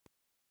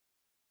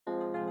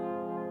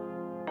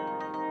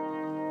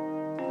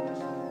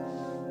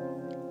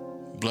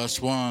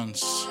Blessed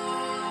ones. I'm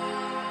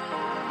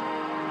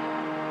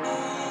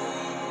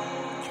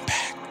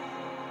back.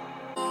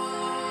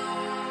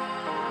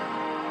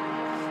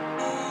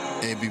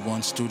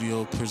 AB1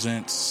 Studio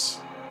presents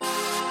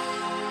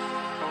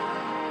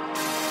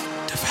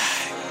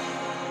Divide.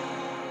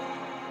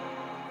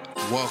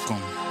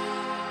 Welcome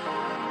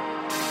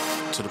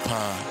to the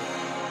pod.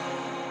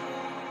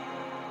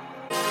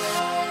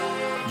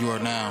 You are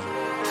now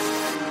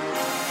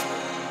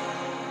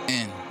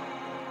in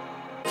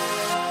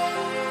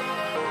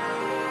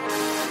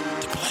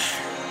the Blair.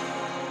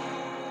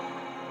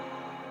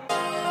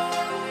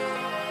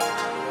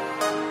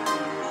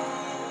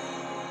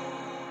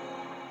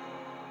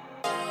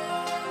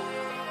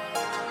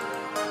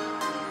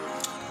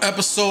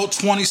 Episode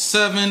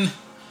 27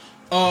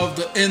 of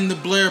the In the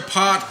Blair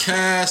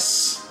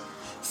podcast.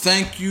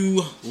 Thank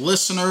you,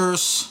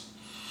 listeners.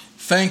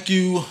 Thank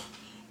you,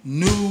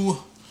 new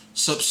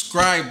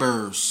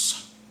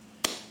subscribers.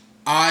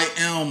 I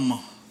am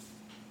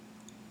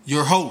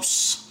your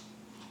host,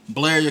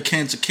 Blair, your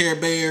cancer care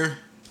bear,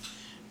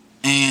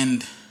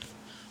 and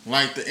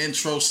like the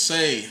intro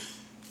say,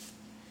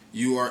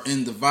 you are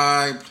in the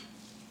vibe.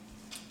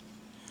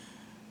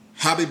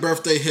 Happy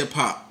birthday, hip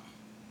hop.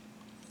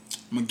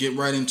 I'm gonna get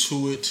right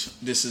into it.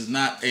 This is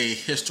not a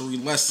history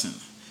lesson,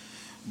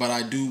 but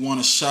I do want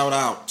to shout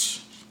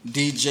out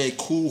DJ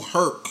Kool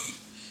Herc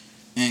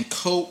and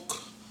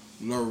Coke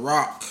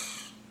LaRock,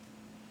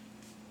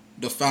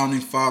 the founding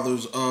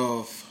fathers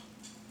of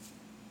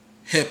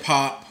hip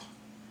hop.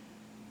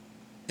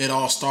 It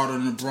all started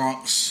in the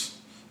Bronx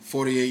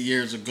 48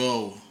 years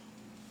ago.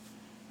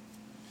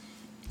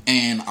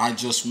 And I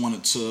just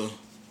wanted to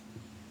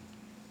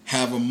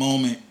have a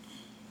moment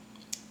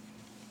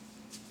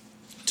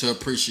to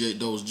appreciate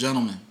those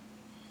gentlemen,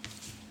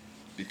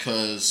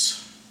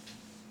 because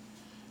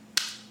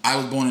I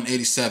was born in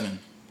 87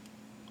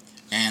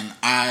 and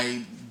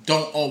I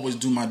don't always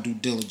do my due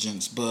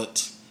diligence,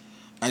 but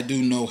I do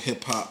know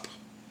hip hop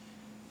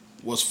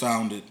was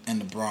founded in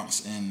the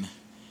Bronx in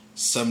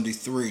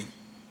 73.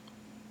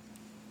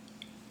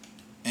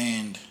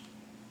 And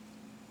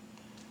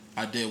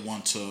I did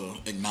want to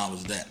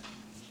acknowledge that.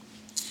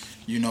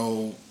 You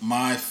know,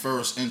 my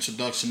first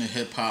introduction to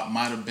hip hop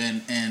might have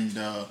been in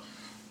the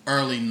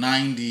early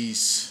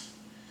 90s,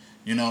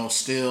 you know,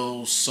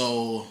 still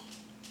so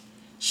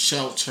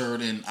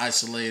sheltered and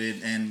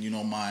isolated in, you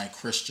know, my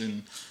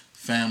Christian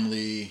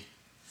family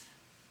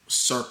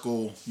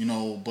circle, you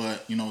know,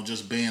 but, you know,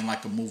 just being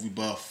like a movie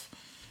buff,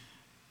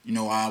 you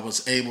know, I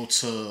was able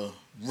to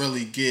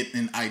really get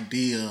an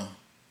idea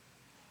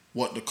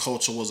what the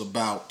culture was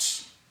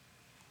about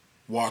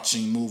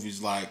watching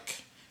movies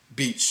like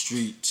Beat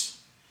Street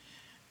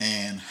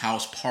and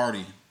House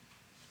Party.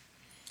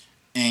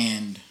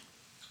 And,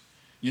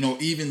 you know,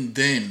 even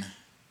then,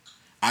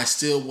 I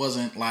still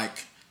wasn't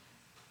like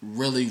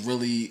really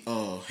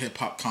hip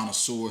hop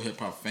connoisseur, hip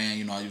hop fan.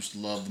 You know, I used to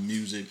love the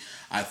music.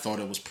 I thought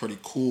it was pretty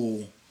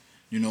cool.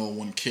 You know,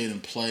 when Kid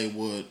and Play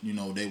would, you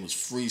know, they was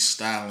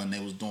freestyling,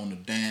 they was doing the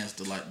dance,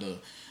 the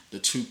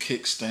two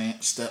kick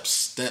step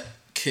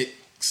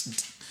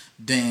kicks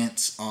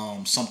dance,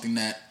 something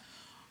that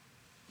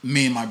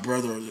me and my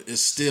brother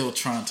is still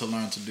trying to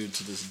learn to do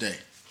to this day,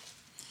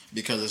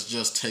 because it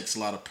just takes a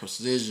lot of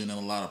precision and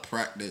a lot of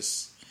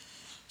practice.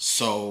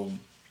 So,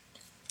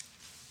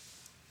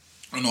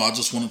 you know, I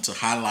just wanted to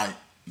highlight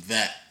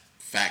that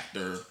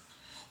factor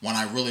when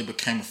I really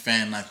became a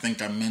fan. And I think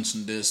I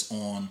mentioned this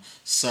on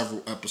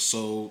several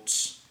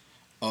episodes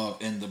of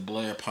In the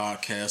Blair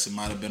podcast. It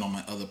might have been on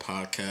my other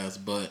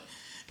podcast, but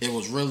it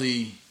was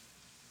really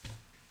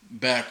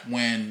back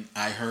when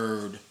I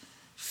heard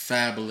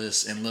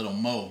Fabulous and Little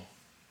Mo,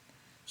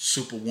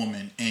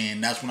 Superwoman,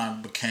 and that's when I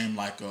became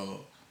like a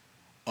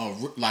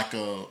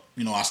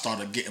you know, I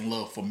started getting a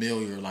little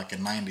familiar like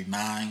in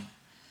 99,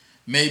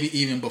 maybe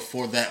even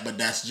before that, but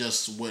that's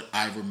just what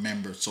I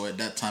remember. So at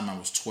that time I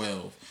was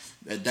 12.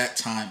 At that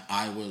time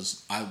I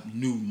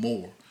knew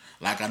more.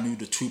 Like I knew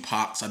the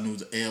Tupacs, I knew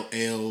the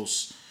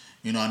LLs,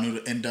 you know, I knew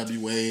the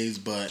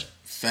NWAs, but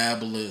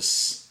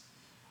Fabulous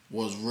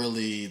was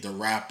really the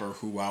rapper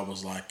who I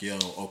was like, yo,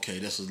 okay,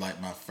 this is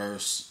like my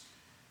first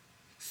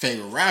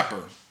favorite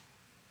rapper.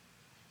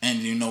 And,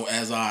 you know,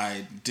 as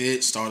I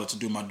started to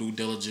do my due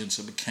diligence,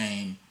 it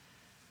became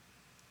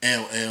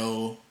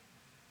LL,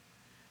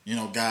 you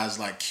know, guys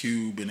like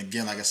Cube. And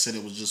again, like I said,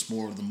 it was just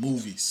more of the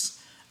movies.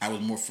 I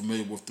was more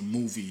familiar with the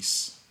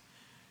movies.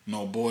 You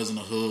know, Boys in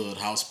the Hood,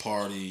 House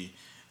Party,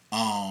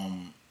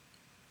 you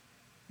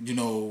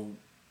know,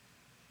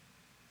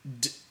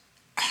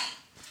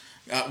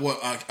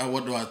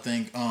 what do I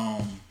think?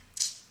 Oh,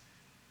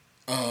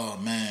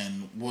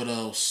 man, what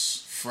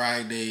else?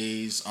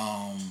 Fridays,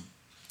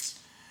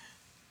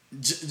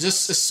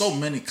 just it's so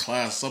many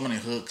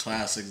hood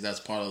classics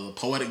that's part of the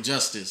Poetic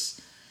Justice.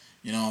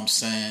 You know what I'm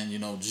saying? You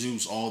know,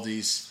 Juice, all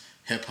these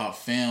hip hop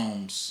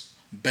films,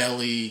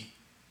 Belly,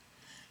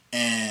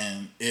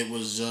 and it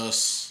was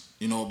just,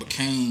 you know, I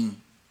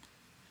became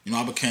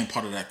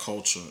part of that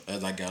culture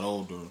as I got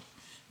older.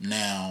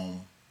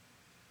 Now,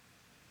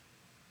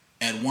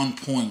 at one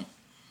point,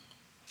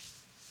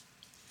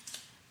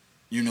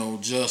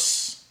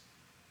 just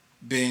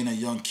being a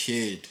young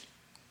kid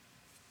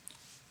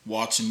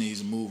watching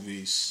these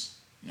movies,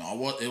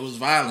 it was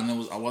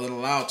violent. I wasn't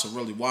allowed to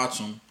really watch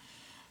them,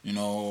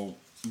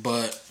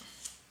 but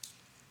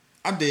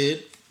I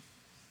did.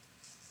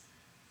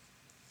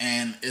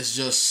 And it's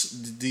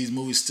just these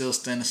movies still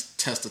stand the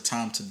test of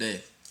time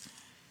today.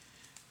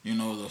 The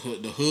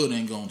hood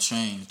ain't gonna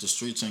change. The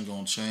streets ain't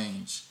gonna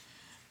change.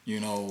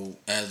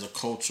 As the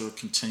culture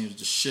continues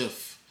to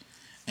shift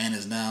and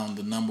is now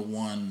the number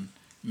one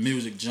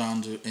music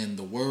genre in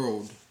the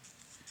world,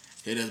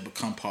 it has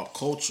become pop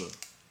culture.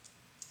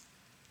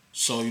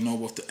 So,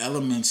 with the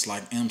elements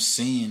like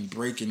MCing,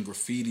 breaking,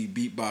 graffiti,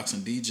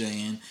 beatboxing,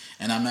 DJing,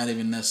 and I'm not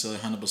even necessarily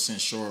 100%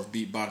 sure if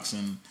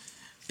beatboxing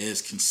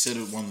is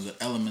considered one of the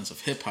elements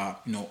of hip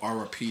hop.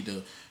 RIP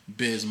to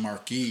Biz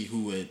Markie,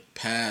 who had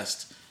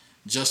passed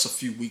just a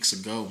few weeks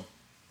ago.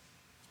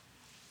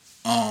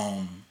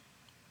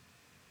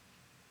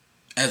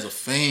 As a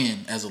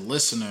fan, as a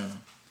listener,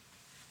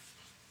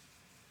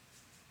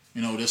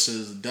 this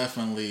is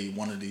definitely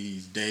one of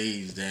these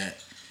days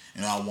that,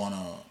 I want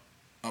to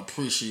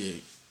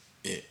appreciate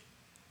it.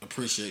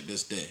 Appreciate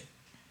this day.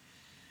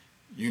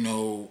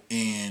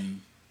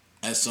 And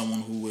as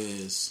someone who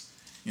is,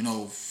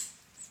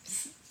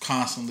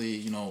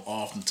 constantly,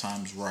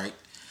 oftentimes right,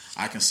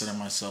 I consider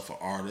myself an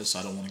artist.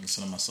 I don't want to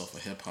consider myself a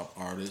hip hop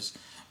artist,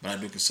 but I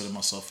do consider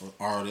myself an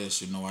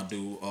artist.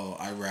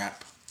 I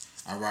rap.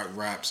 I write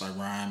raps, I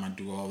rhyme, I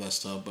do all that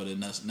stuff, but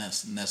it's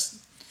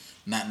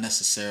not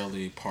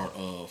necessarily part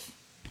of,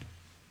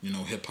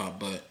 hip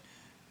hop. But,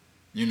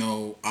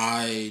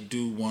 I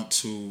do want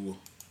to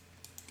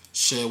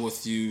share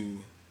with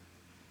you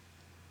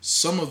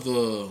some of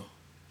the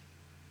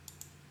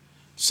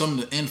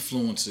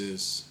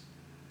influences,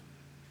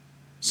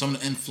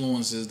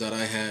 that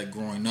I had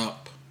growing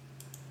up.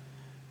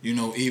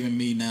 Even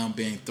me now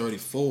being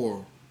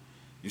 34,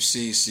 you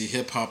see,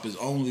 hip hop is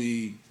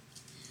only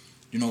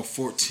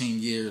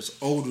 14 years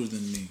older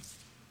than me.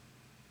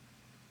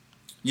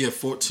 Yeah,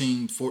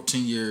 14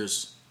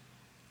 years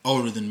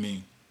older than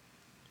me.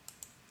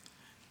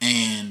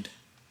 And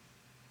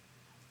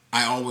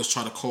I always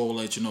try to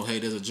correlate, hey,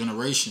 there's a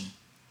generation.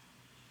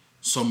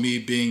 So me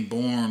being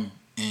born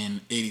in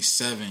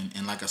 87,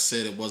 and like I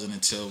said, it wasn't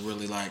until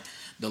really like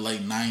the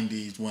late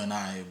 90s when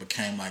I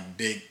became like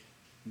big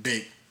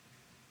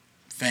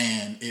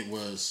fan. It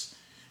was,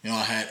 I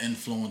had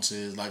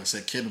influences. Like I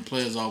said, Kid and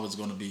Play is always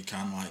going to be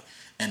kind of like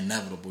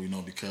inevitable,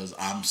 because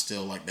I'm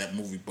still like that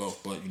movie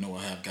buff. But, I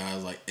have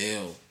guys like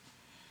L,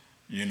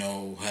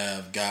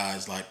 have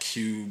guys like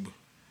Cube,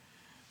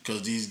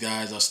 because these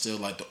guys are still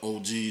like the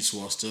OGs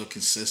who are still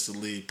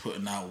consistently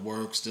putting out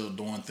work, still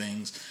doing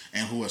things,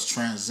 and who has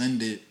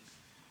transcended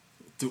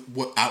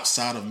what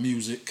outside of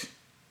music.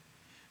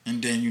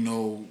 And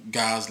then,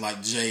 guys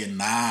like Jay and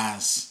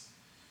Nas,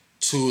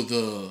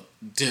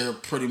 they're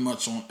pretty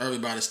much on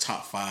everybody's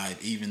top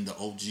 5, even the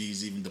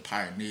OGs, even the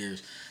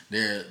pioneers.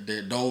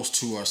 Those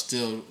two are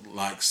still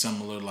like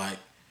similar, like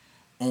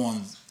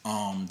on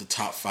the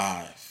top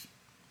 5.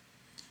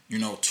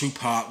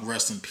 Tupac,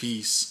 rest in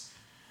peace.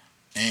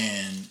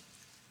 And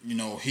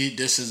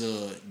this is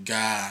a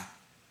guy.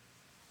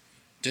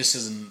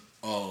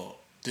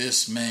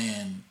 This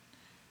man,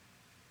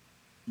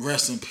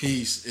 rest in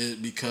peace,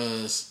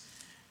 because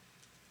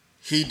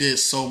he did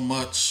so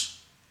much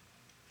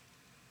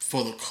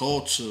for the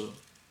culture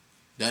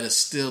that is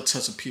still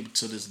touching people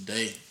to this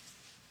day.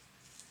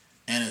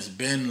 And it's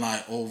been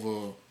like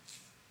over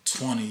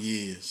 20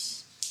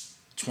 years,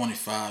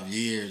 25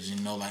 years,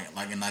 like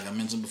I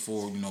mentioned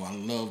before, I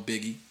love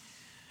Biggie.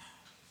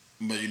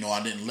 But,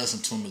 I didn't listen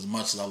to him as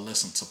much as I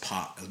listened to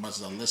Pop, as much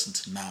as I listened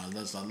to Nas,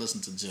 as I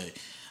listened to Jay.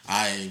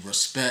 I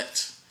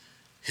respect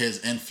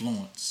his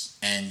influence.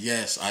 And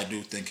yes, I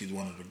do think he's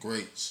one of the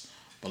greats.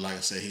 But like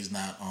I said, he's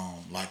not one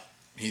of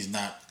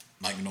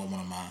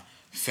my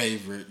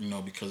favorite,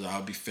 because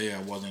I'll be fair,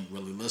 I wasn't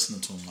really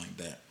listening to him like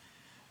that.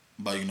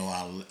 But,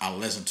 I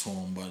listen to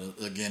him. But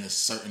again, it's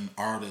certain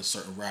artists,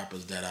 certain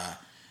rappers that I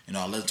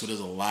listen to. There's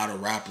a lot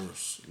of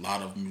rappers, a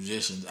lot of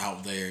musicians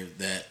out there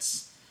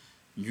that's,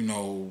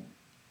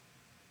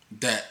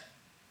 that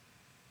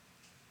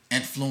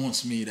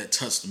influenced me, that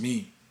touched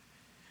me.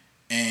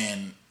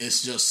 And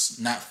it's just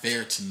not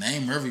fair to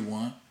name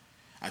everyone.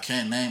 I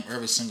can't name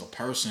every single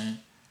person.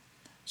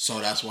 So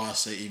that's why I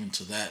say even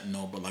to that,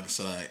 but like I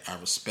said, I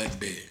respect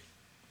Big.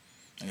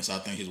 Like I said, I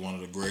think he's one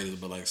of the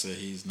greatest, but like I said,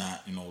 he's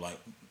not,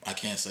 I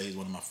can't say he's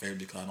one of my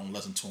favorites because I don't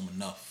listen to him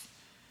enough.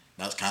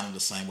 That's kind of the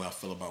same way I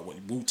feel about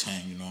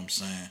Wu-Tang, you know what I'm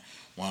saying?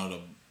 One of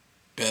the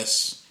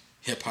best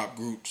hip-hop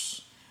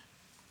groups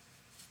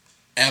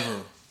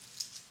ever.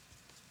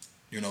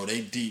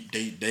 They deep,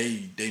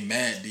 they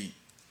mad deep.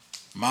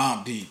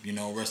 Mob deep,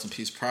 rest in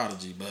peace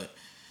Prodigy. But,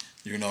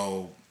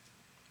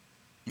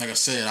 like I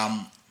said,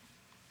 I'm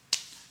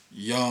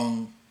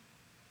young,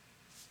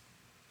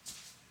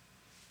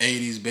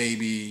 80s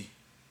baby,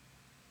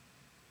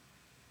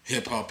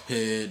 hip-hop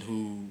head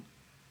who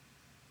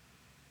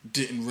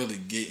didn't really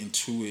get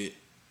into it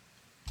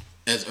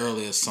as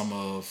early as some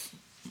of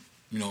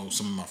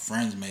some of my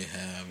friends may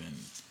have,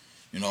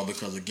 and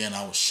because again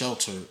I was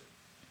sheltered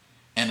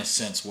in a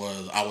sense,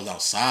 was I was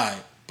outside,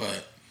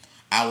 but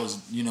I was,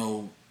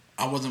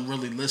 I wasn't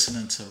really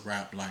listening to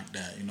rap like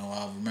that.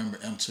 I remember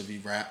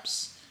MTV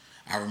Raps.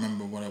 I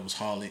remember when it was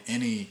hardly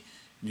any,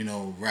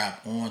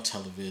 rap on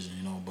television,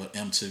 but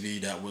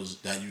MTV,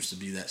 that used to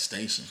be that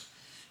station.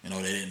 They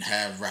didn't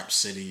have Rap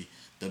City,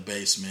 The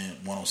Basement,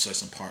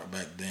 106 and Park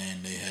back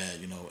then. They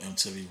had,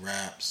 MTV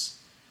Raps,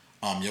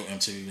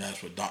 MTV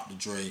Raps with Dr.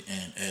 Dre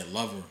and Ed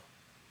Lover.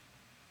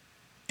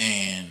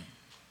 And,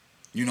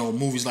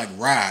 movies like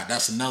Ride,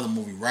 that's another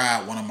movie.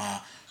 Ride, one of my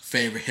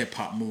favorite hip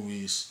hop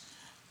movies,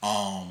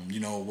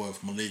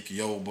 with Malik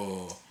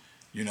Yoba,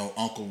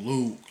 Uncle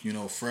Luke,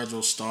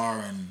 Fredro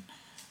Starr and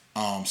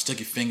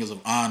Sticky Fingers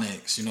of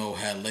Onyx,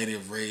 had Lady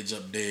of Rage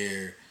up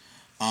there.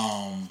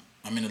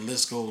 The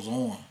list goes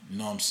on, you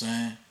know what I'm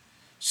saying?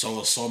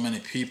 So many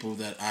people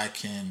that I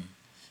can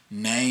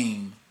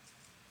name.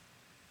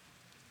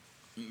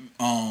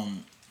 But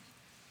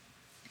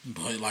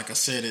like I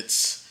said,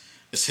 it's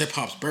hip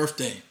hop's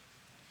birthday,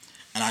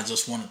 and I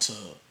just wanted to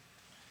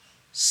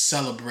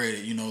celebrate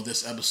it.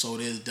 This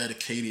episode is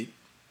dedicated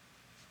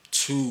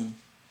to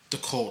the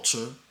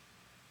culture,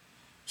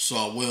 so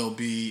I will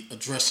be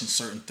addressing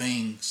certain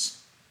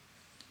things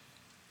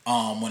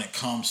when it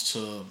comes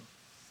to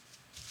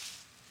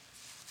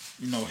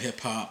hip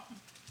hop.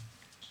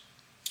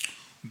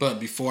 But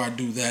before I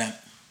do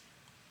that,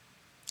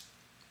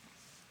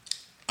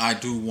 I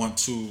do want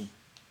to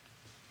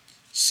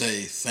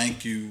say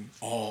thank you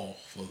all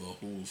for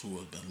those who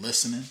have been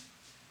listening,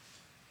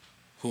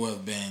 who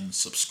have been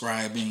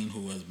subscribing,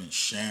 who has been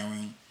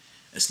sharing.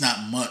 It's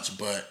not much,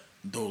 but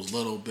those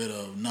little bit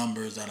of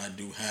numbers that I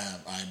do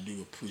have, I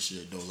do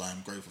appreciate those. I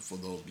am grateful for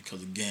those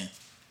because, again,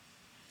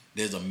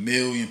 there's a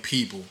million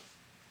people,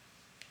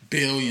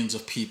 billions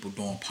of people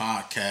doing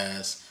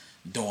podcasts,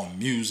 doing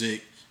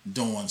music,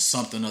 doing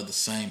something of the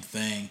same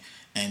thing,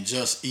 and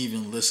just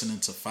even listening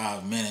to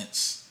 5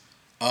 minutes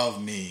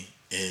of me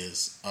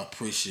is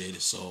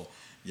appreciated. So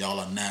y'all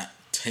are not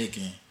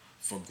taken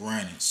for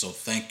granted. So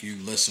thank you,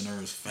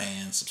 listeners,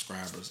 fans,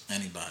 subscribers,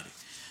 anybody.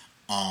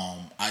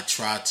 I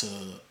try to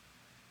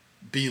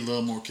be a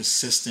little more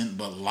consistent,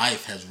 but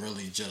life has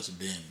really just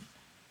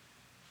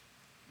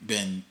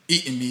been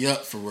eating me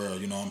up for real.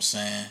 You know what I'm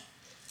saying?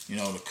 The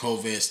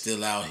COVID is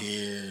still out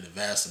here. The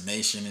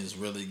vaccination is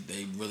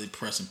they really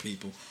pressing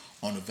people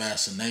on the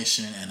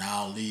vaccination, and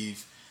I'll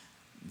leave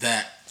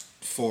that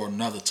for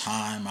another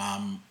time.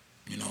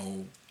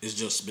 It's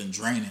just been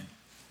draining.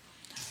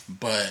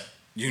 But,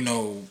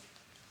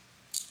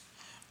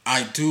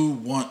 I do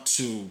want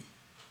to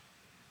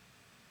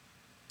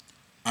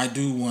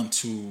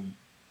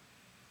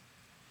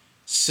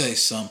say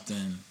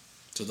something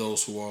to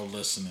those who are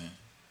listening.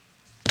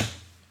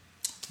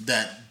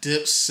 That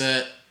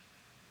Dipset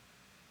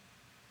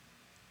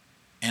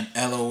and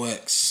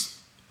LOX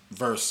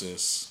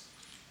versus,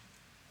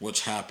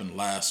 which happened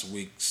last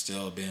week,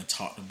 still being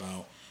talked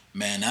about.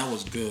 Man, that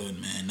was good,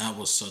 man. That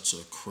was such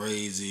a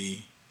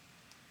crazy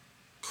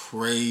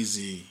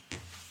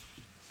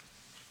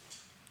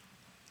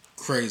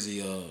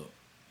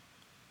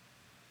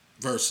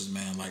verses,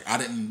 man. Like I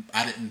didn't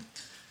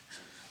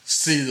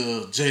see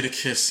the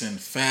Jadakiss and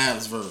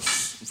Fabs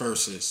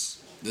verses.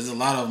 There's a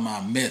lot of them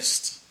I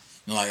missed.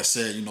 Like I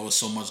said, it's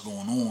so much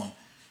going on.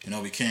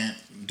 We can't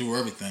do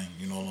everything.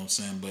 You know what I'm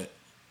saying? But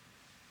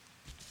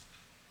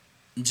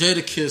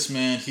Jadakiss,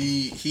 man,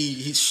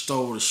 he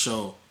stole the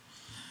show.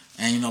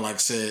 And like I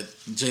said,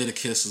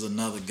 Jadakiss is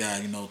another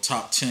guy.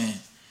 Top 10.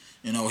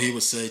 He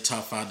would say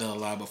top 5 that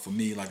alive, but for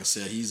me, like I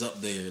said, he's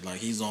up there. Like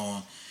he's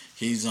sometimes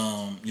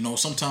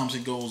he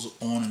goes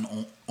on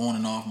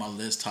and off my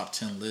list, top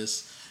 10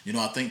 list.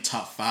 I think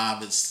top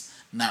 5 is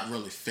not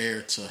really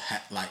fair to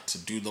to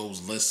do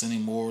those lists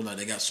anymore. Like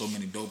they got so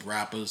many dope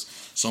rappers,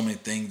 so many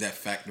things that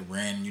factor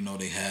in.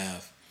 They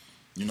have,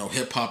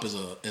 hip hop is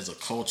a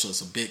culture.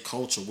 It's a big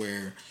culture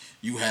where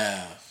you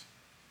have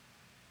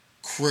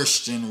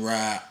Christian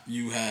rap,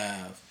 you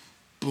have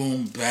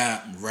boom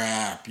bap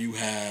rap, you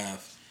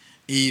have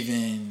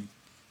even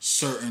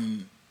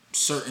certain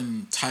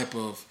type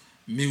of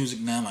music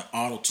now, like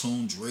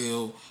auto-tune,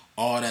 drill,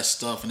 all that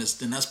stuff, and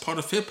that's part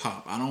of hip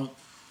hop. I don't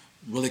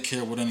really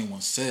care what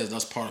anyone says.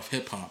 That's part of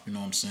hip hop. You know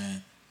what I'm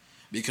saying?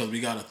 Because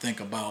we got to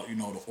think about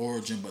the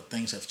origin, but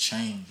things have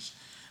changed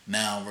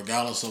now.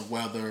 Regardless of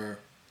whether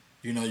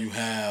you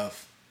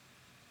have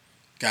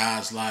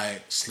guys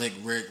like Slick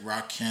Rick,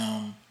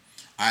 Rakim,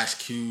 Ice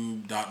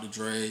Cube, Dr.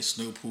 Dre,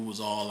 Snoop, who was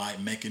all like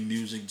making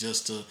music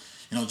just to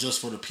just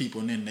for the people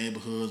in their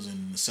neighborhoods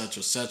and et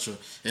cetera,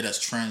 it has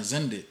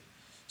transcended.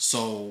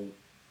 So,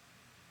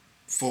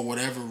 for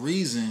whatever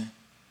reason,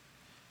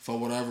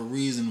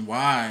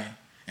 why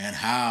and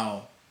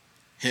how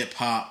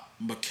hip-hop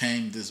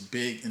became this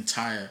big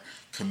entire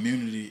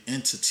community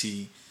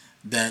entity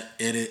that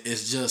it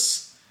is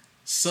just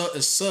it's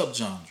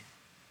subgenre.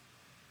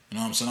 You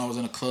know what I'm saying? I was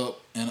in a club,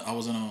 and I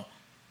was in a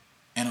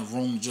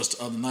room just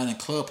the other night in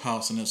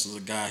Clubhouse, and this was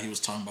a guy, he was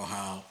talking about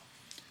how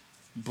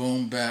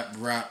boom bap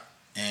rap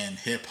and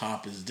hip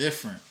hop is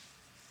different.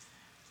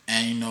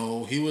 And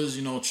he was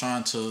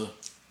trying to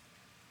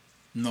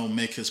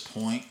make his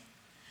point,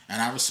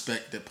 and I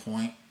respect that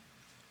point,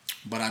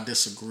 but I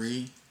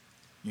disagree.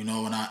 And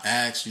I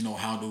asked,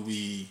 how do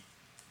we,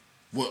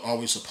 what are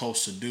we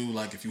supposed to do?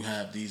 Like, if you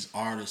have these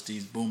artists,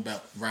 these boom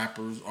bap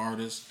rappers,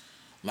 artists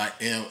like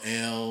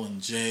LL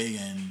and Jay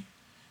and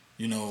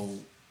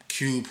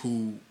Cube,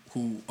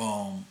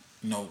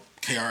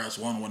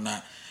 KRS-One and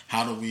whatnot.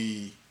 How do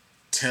we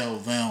tell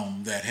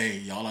them that, hey,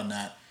 y'all are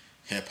not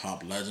hip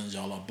hop legends,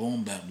 y'all are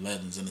boom bap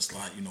legends? And it's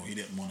like, he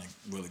didn't want to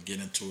really get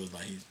into it.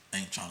 Like, he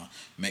ain't trying to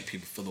make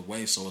people feel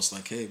away. So it's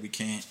like, hey, we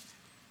can't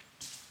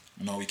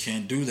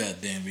do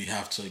that. Then we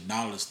have to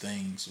acknowledge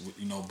things.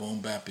 Boom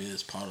bap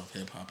is part of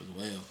hip hop as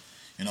well.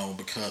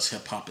 Because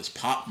hip hop is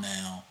pop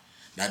now,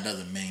 that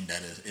doesn't mean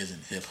that it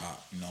isn't hip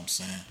hop. You know what I'm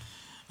saying?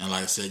 And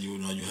like I said, you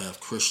have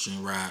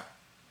Christian rap,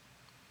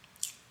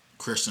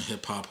 Christian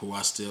hip hop, who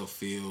I still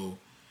feel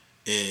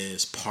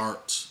is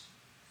part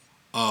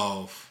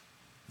of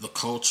the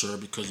culture,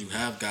 because you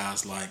have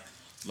guys like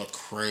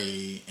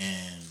Lecrae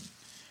and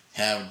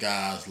have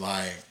guys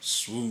like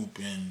Swoop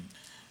and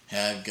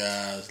have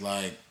guys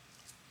like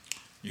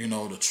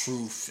The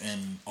Truth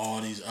and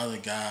all these other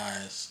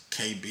guys,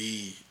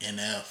 KB,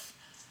 NF,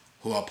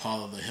 who are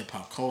part of the hip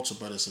hop culture,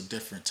 but it's a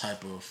different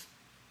type of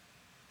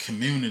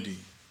community.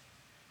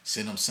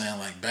 See what I'm saying?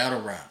 Like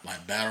battle rap.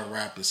 Like battle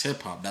rap is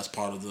hip hop. That's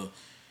part of the,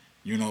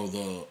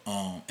 the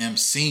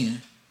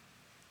MCing.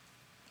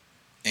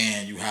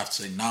 And you have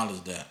to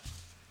acknowledge that.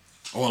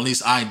 Or at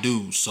least I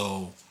do.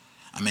 So,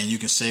 I mean, you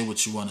can say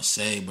what you want to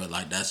say, but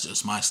like that's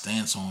just my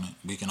stance on it.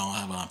 We can all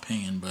have our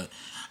opinion, but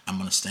I'm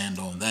going to stand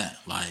on that.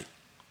 Like,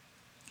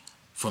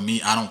 for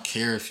me, I don't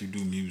care if you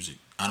do music.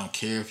 I don't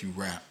care if you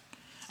rap.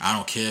 I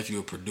don't care if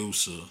you're a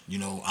producer.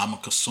 I'm a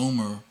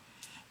consumer,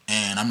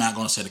 and I'm not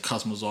going to say the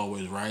customer's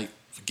always right.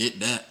 Forget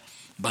that.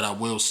 But I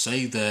will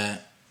say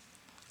that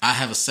I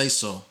have a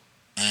say-so.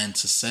 And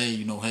to say,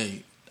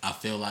 hey, I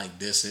feel like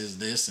this is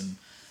this and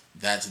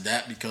that's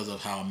that because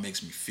of how it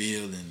makes me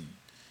feel, and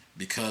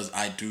because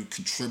I do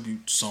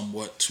contribute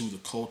somewhat to the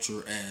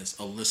culture as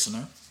a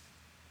listener,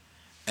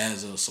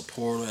 as a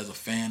supporter, as a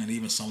fan, and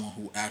even someone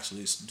who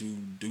actually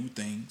do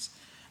things.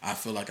 I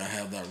feel like I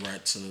have that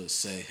right to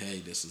say, hey,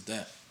 this is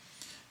that.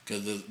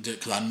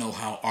 Because I know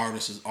how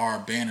artists are,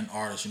 abandoned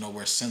artists,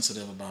 we're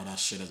sensitive about our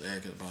shit, as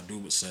Erykah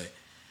Badu would say.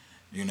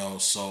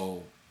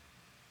 So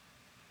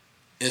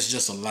it's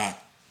just a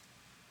lot.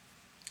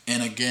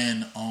 And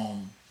again,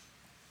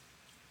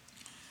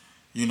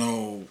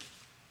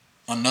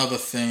 another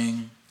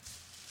thing,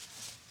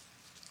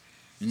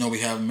 we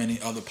have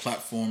many other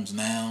platforms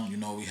now.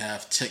 We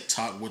have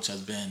TikTok, which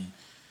has been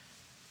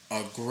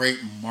a great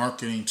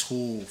marketing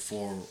tool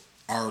for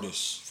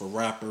artists, for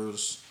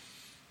rappers.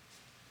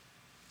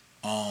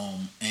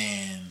 And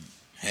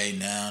hey,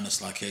 now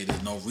it's like, hey,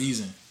 there's no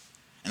reason.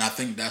 And I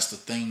think that's the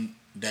thing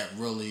that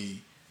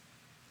really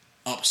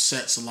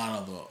upsets a lot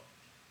of the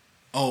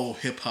old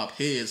hip hop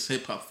heads,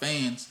 hip hop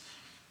fans,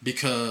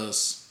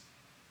 because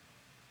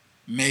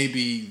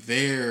maybe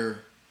their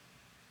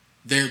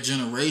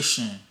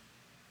generation,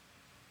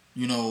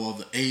 of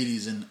the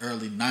 80s and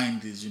early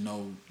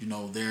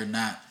 90s, they're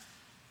not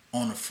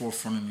on the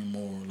forefront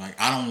anymore. Like,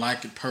 I don't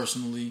like it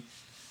personally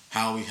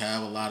how we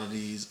have a lot of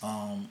these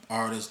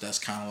artists that's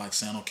kind of like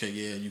saying, okay,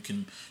 yeah, you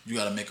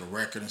got to make a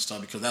record and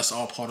stuff, because that's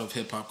all part of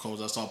hip hop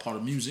culture. That's all part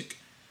of music.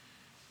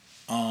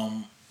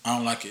 I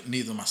don't like it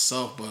neither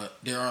myself, but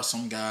there are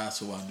some guys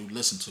who I do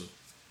listen to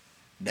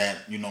that,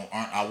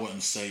 aren't, I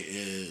wouldn't say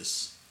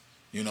is,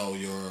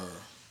 your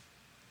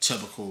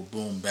typical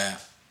boom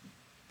bap,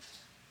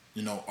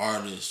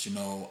 artist.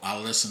 I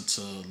listen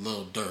to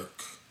Lil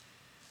Durk.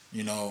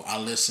 I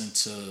listen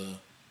to,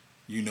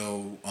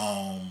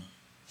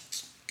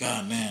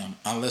 goddamn,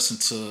 I listen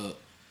to,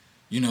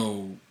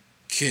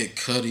 Kid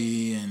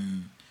Cudi,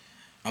 and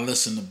I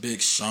listen to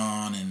Big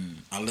Sean,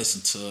 and I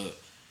listen to,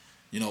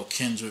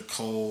 Kendrick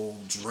Cole,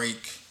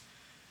 Drake,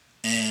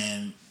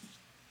 and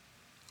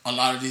a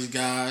lot of these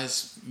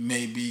guys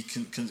may be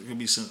could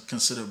be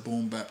considered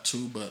boom bap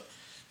too, but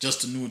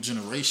just the newer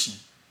generation.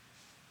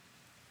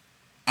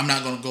 I'm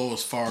not gonna go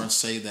as far and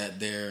say that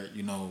they're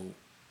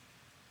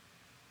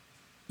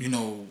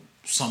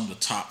some of the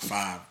top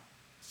 5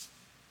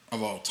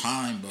 of all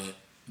time, but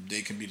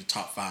they can be the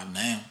top 5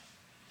 now.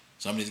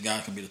 Some of these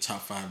guys can be the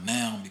top 5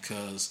 now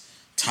because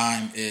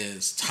time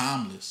is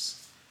timeless.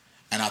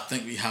 And I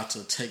think we have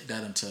to take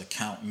that into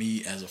account.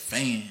 Me as a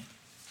fan,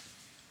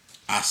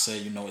 I say,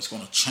 it's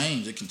going to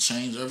change. It can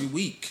change every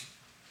week.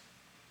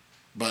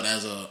 But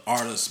as an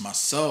artist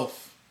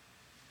myself,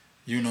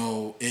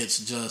 it's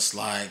just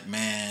like,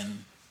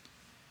 man,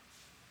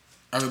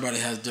 everybody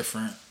has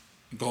different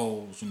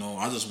goals.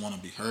 I just want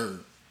to be heard.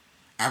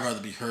 I'd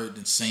rather be heard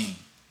than seen.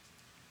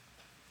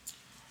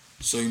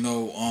 So,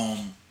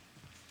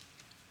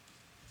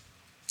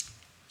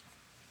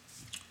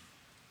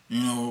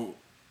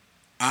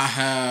 I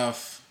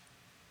have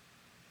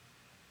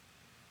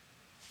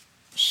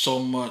so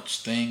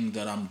much thing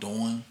that I'm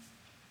doing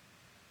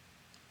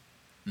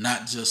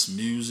not just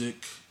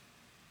music,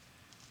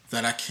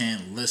 that I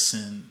can't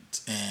listen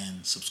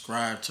and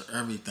subscribe to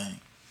everything.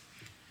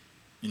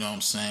 You know what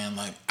I'm saying?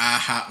 Like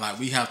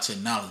we have to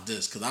acknowledge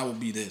this, because I will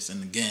be this.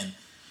 And again,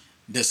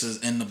 this is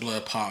In the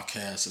Blood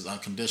podcast. It's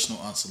unconditional,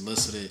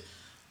 unsolicited,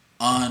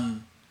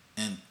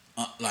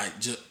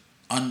 just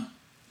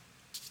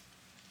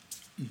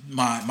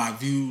my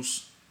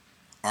views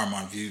are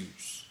my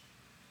views.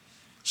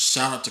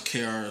 Shout out to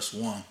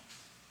KRS-One.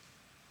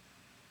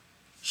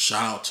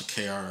 Shout out to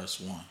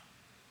KRS-One.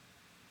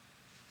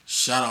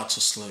 Shout out to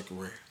Slick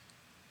Rick.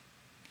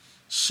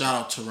 Shout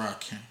out to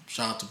Rakim.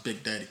 Shout out to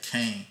Big Daddy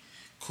Kane,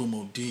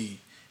 Kumo D.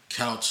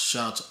 Shout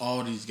out to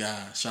all these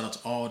guys. Shout out to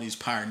all these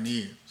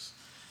pioneers.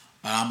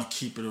 I'm gonna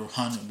keep it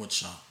 100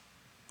 with y'all.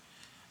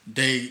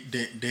 They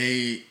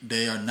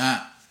are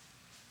not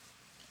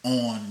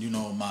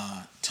on,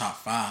 my top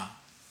 5.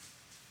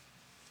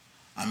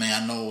 I mean,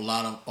 I know a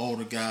lot of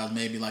older guys,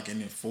 maybe like in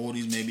their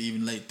 40s, maybe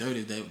even late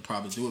 30s, they would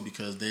probably do it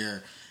because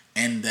they're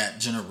in that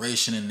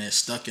generation and they're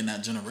stuck in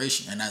that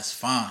generation, and that's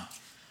fine.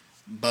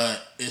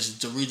 But it's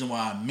the reason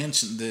why I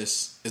mentioned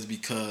this is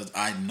because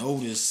I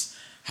notice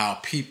how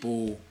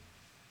people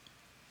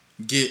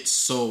get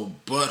so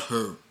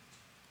butthurt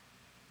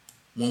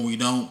when we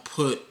don't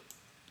put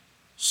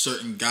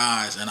certain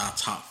guys in our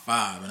top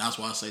 5. And that's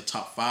why I say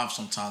top 5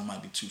 sometimes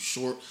might be too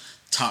short.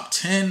 Top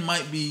 10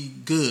 might be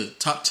good.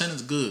 Top 10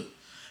 is good.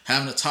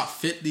 Having a top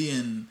 50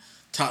 and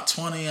top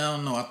 20, I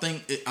don't know. I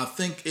think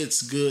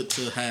it's good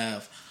to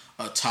have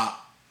a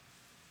top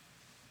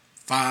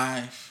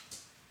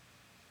 5,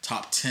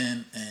 top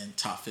 10, and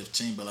top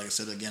 15. But like I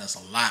said again, it's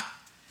a lot,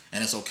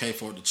 and it's okay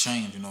for it to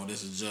change.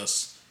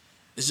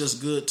 It's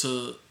just good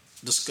to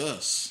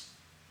discuss.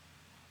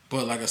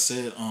 But like I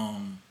said,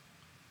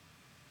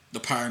 the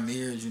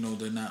pioneers,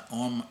 they're not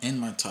in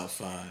my top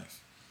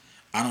 5.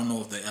 I don't know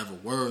if they ever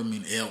were. I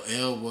mean,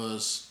 LL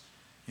was,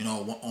 in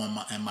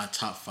my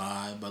top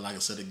 5. But like I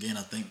said again,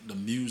 I think the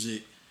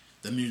music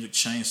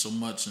changed so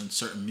much, and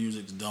certain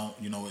musics don't.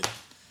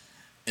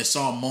 It's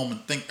all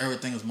moment. Think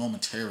everything is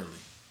momentarily.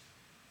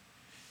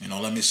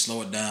 Let me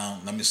slow it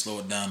down. Let me slow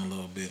it down a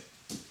little bit,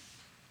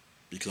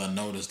 because I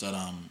noticed that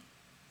I'm,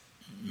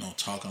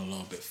 talking a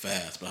little bit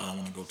fast, but I don't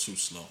want to go too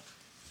slow.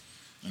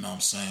 You know what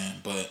I'm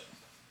saying? But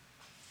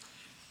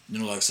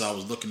like I said, I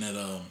was looking at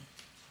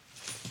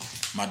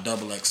my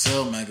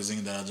XXL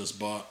magazine that I just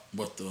bought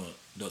with the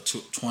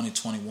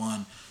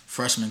 2021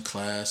 freshman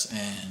class,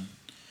 and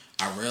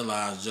I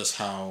realized just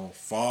how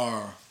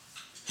far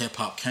hip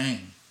hop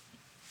came.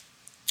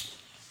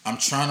 I'm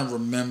trying to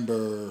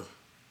remember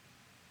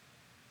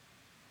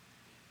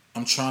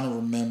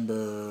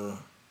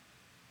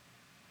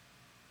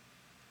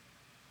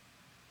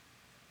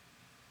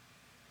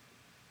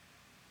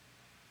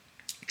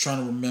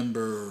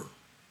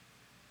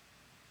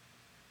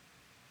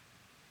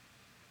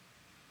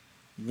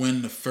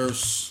when the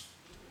first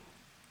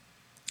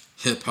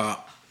hip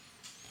hop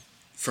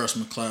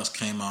freshman class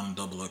came out in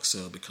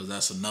XXL, because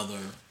that's another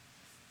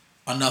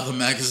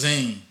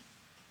magazine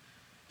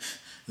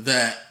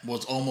that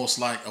was almost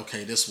like,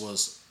 okay, this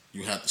was,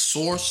 you had The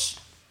Source,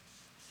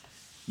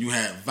 you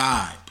had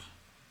Vibe,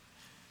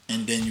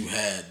 and then you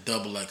had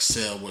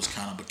XXL, which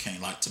kind of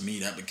became, like, to me,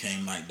 that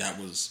became like, that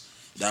was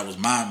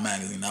my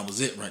magazine. That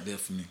was it right there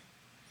for me.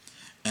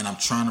 And I'm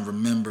trying to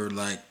remember,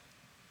 like,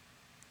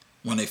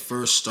 when they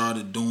first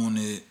started doing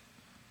it,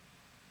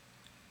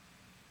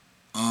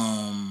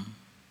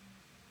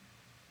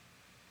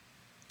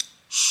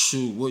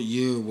 what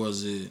year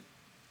was it?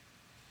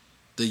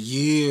 The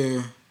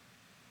year,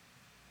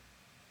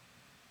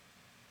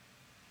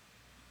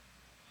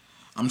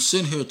 I'm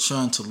sitting here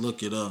trying to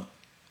look it up,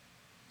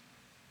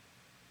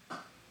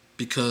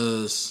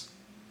 because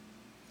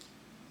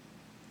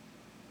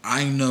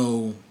I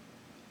know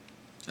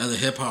as a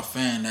hip hop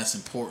fan, that's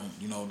important.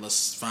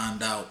 Let's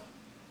find out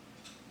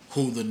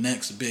who the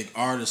next big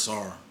artists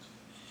are.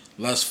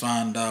 Let's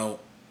find out,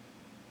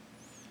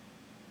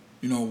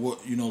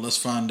 let's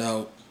find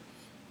out.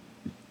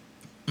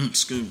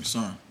 Excuse me,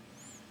 sorry.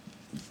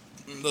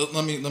 Let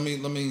me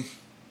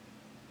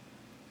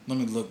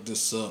look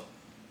this up,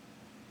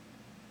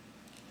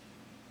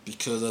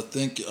 because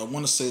I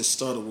want to say it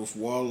started with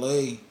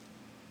Wale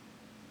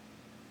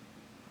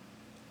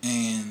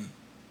and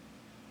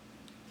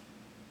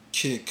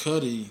Kid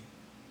Cudi.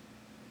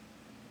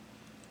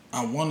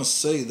 I want to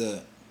say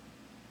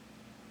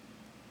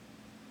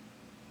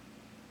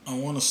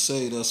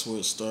that's where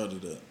it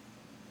started at.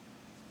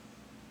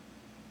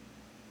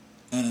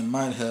 And it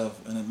might have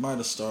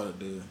started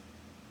there.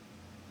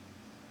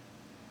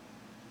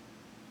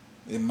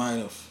 It might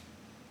have.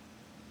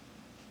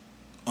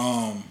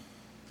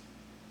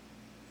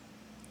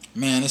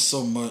 Man, it's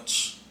so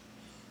much.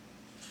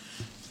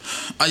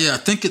 I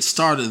think it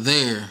started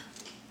there.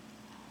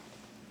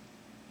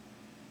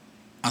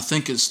 I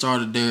think it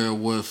started there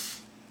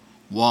with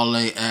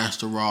Wale,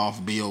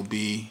 Astaroth,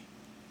 B.O.B.,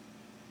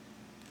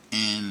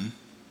 and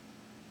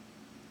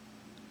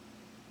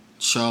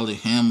Charlie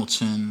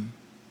Hamilton.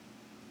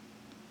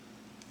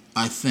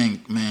 I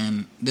think,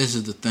 man, this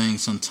is the thing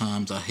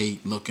sometimes I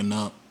hate looking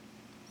up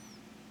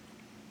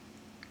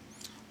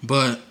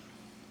But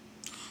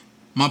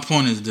my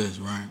point is this,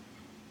 right?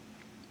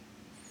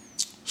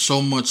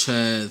 So much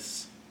had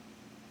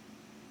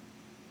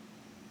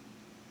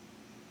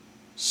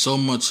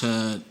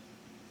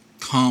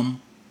come.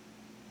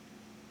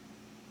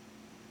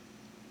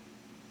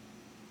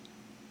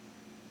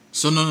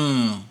 So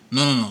no.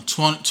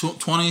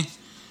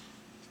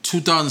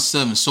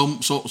 2007.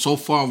 So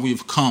far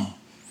we've come.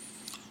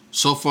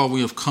 So far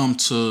we have come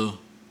to.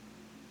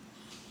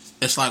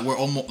 It's like we're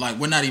almost like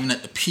we're not even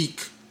at the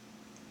peak.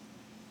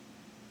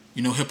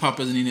 You know, hip hop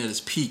isn't even at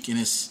its peak, and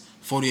it's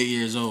 48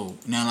 years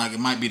old now. Like it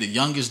might be the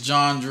youngest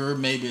genre,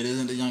 maybe it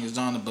isn't the youngest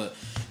genre, but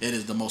it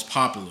is the most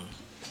popular.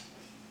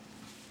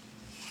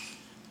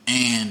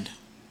 And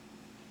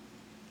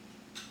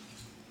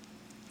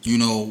you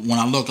know, when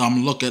I'm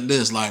look at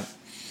this like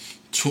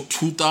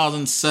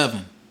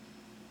 2007.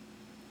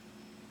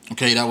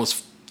 Okay, that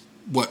was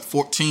what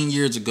 14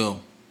 years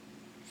ago.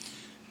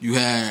 You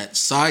had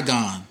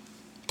Saigon,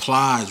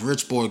 Plies,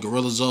 Rich Boy,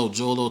 Gorilla Zoe,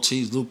 Joel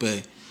Ortiz,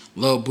 Lupe,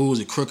 Lil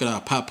Boozy, Crooked Eye,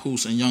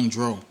 Papoose, and Young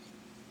Dro.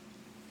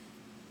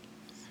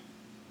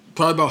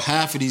 Probably about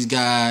half of these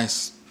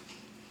guys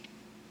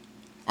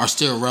are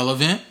still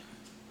relevant.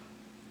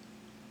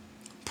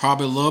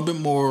 Probably a little bit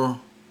more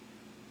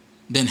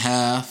than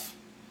half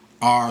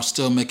are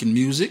still making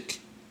music.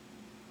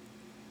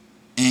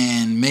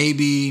 And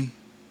maybe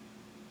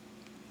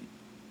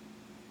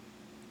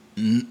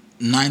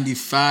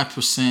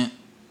 95%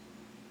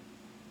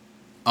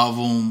 of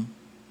them,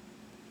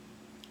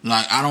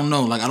 like I don't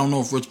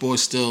know if Rich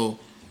Boy's still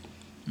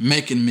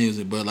making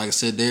music, but like I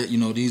said,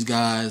 these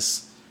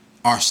guys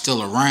are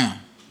still around.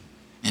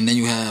 And then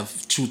you have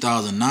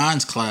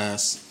 2009's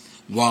class: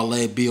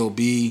 Wale,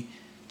 B.O.B.,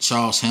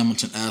 Charles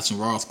Hamilton, Addison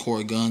Roth,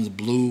 Corey Guns,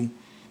 Blue,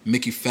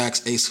 Mickey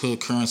Fax, Ace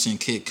Hood, Currency, and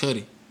Kid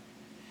Cudi.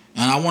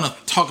 And I want to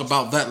talk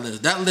about that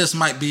list. That list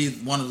might be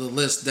one of the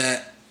lists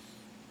that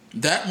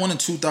one in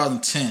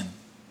 2010.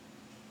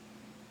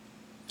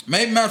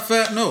 Maybe matter of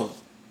fact, no.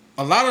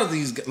 A lot of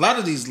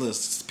these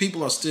lists,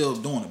 people are still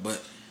doing it.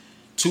 But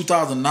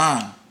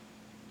 2009,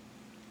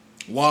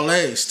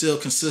 Wale still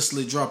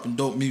consistently dropping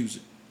dope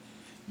music.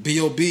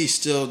 B.O.B.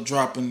 still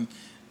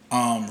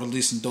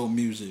releasing dope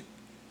music.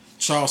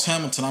 Charles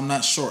Hamilton, I'm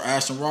not sure.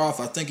 Ashton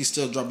Roth, I think he's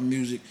still dropping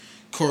music.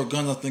 Corey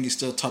Guns, I think he's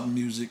still dropping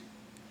music.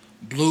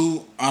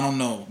 Blue, I don't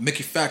know.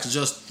 Mickey Fax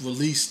just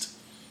released.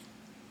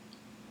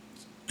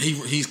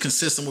 He's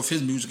consistent with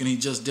his music, and he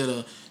just did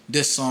a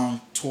diss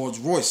song towards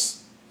Royce.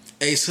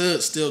 Ace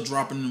Hood still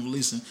dropping and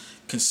releasing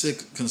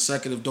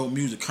consecutive dope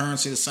music.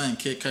 Currency the same.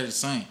 Kid Cudi the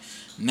same.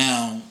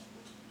 Now,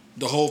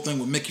 the whole thing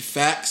with Mickey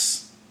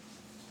Fax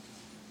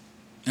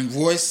and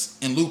Royce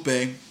and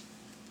Lupe,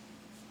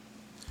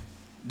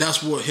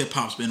 that's what hip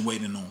hop's been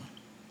waiting on.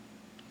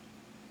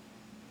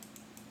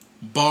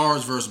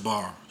 Bars versus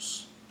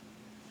bars.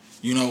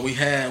 You know, we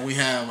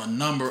have a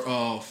number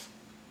of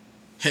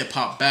hip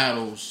hop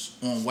battles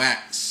on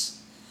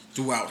wax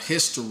throughout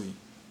history.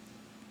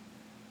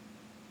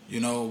 You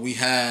know, we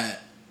had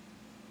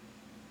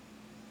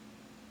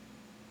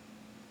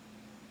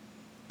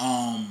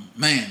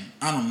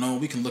I don't know,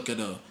 we can look at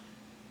a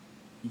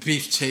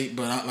beef tape,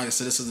 but like I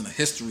said, this isn't a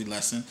history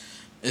lesson.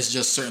 It's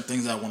just certain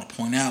things I want to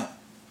point out.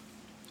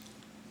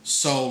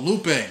 So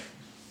Lupe,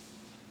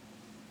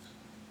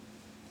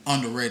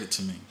 underrated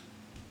to me.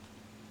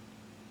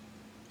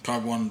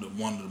 Probably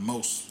one of the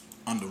most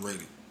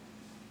underrated.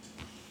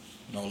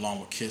 You know,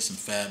 along with Kiss and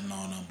Fab and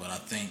all them. But I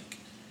think,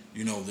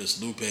 you know,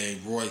 this Lupe,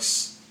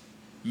 Royce,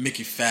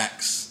 Mickey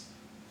Fax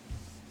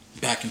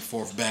back and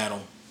forth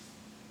battle.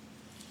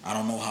 I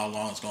don't know how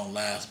long it's gonna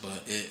last,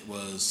 but this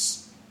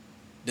was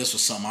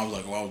something I was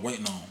like, I was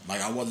waiting on.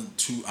 Like I'm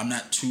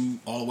not too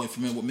all the way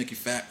familiar with Mickey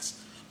Fax,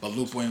 but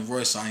Lupe and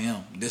Royce I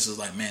am. This is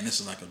like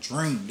a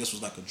dream. This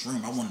was like a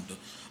dream. I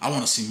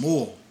want to see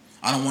more.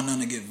 I don't want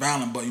nothing to get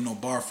violent, but you know,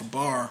 bar for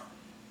bar,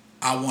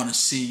 I want to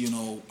see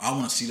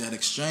that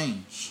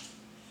exchange.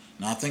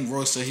 Now I think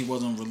Royce said he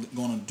wasn't really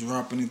going to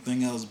drop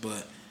anything else,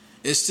 but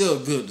it's still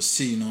good to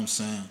see. You know what I'm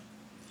saying?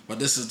 But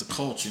this is the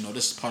culture. You know,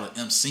 this is part of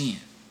MCing.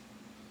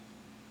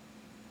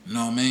 You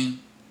know what I mean?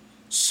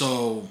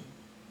 So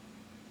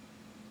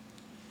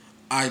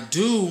I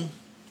do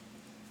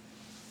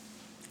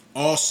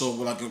also,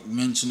 what I could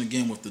mention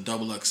again with the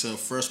XXL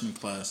freshman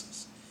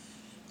classes.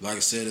 Like I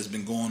said, it's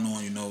been going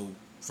on, you know,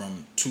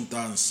 from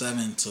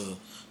 2007 to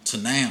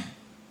now.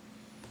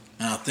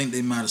 And I think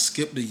they might have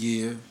skipped a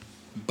year,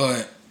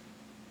 but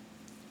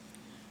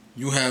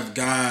you have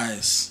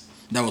guys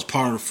that was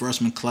part of the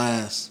freshman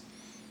class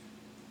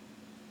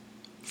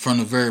from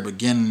the very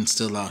beginning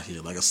still out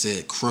here. Like I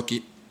said,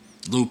 Crooked,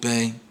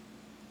 Lupe,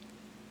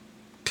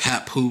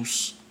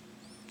 Papoose,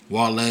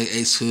 Wale,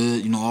 Ace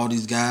Hood, you know, all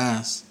these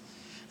guys.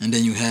 And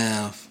then you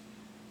have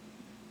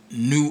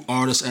new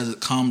artists as it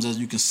comes, as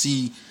you can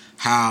see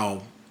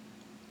how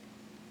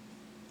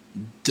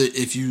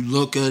if you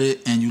look at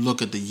it and you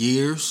look at the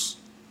years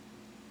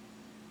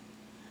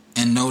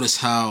and notice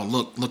how,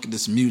 look at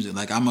this music.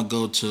 Like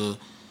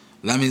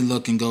let me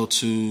look and go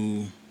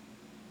to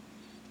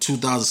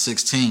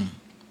 2016.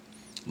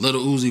 Lil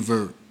Uzi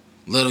Vert,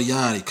 Lil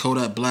Yachty,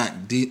 Kodak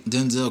Black,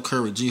 Denzel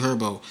Curry, G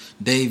Herbo,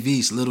 Dave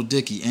East, Little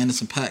Dicky,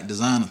 Anderson .Paak,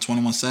 Designer,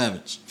 21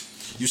 Savage.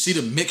 You see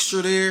the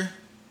mixture there?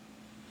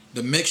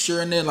 The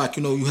mixture in there, like,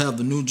 you know, you have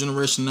the new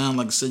generation now.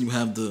 Like I said, you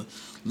have the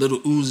Little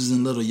Uzis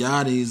and Little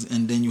Yachty's,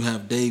 and then you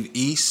have Dave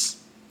East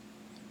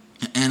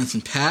and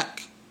Anderson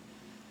 .Paak.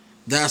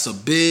 That's a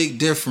big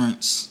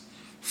difference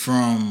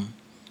from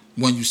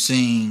when you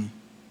seen,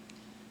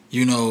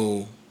 you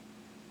know,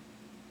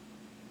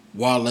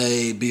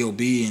 Wale,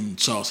 B.O.B. and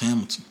Charles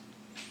Hamilton.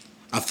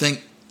 I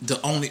think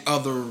the only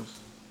other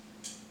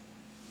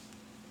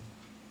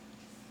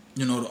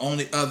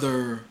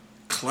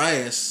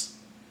class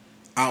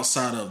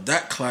outside of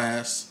that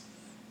class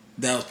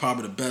that was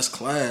probably the best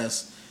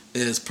class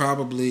is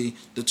probably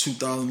the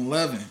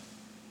 2011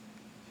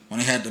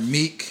 when they had the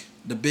Meek,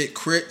 the Big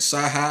Crit,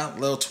 Sci-Hi,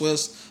 Lil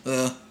Twist,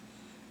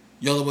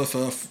 Yellow with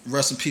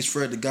rest in peace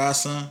Fred the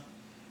Godson,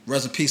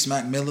 rest in peace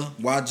Mac Miller,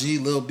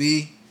 YG, Lil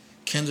B,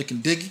 Kendrick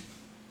and Diggy.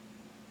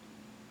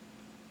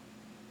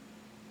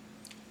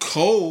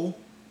 Cole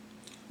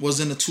was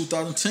in the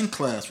 2010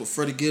 class with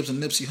Freddie Gibbs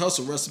and Nipsey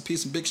Hussle, rest in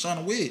peace, and Big Sean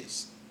and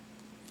Wiz.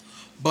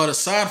 But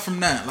aside from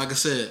that, like I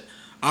said,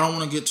 I don't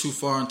want to get too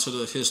far into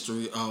the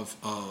history of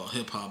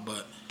hip hop,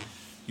 but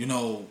you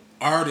know,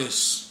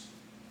 artists,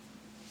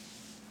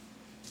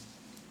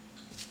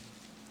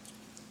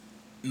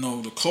 you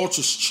know, the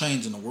culture's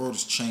changing, the world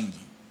is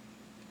changing.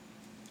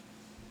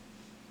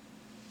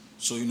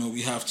 So, you know,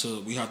 we have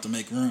to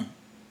make room.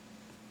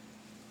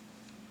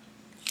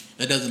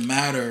 It doesn't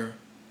matter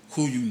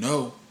who you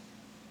know.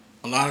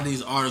 A lot of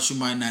these artists you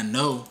might not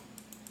know,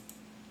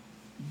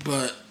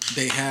 but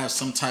they have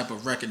some type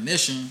of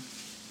recognition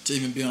to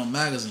even be on a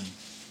magazine.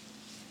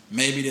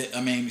 Maybe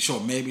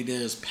maybe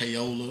there's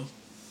payola.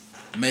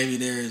 Maybe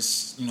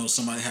there's, you know,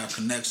 somebody have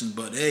connections,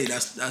 but hey,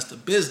 that's the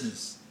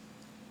business.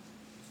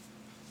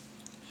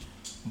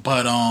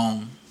 But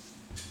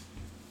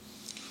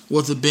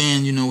with it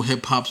being, you know,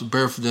 hip hop's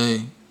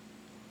birthday,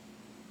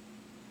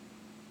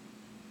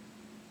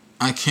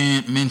 I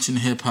can't mention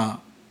hip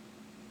hop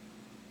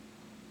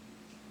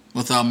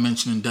without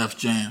mentioning Def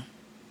Jam.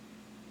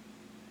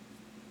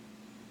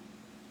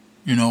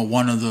 You know,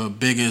 one of the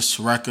biggest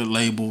record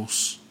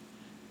labels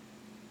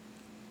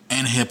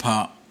in hip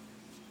hop.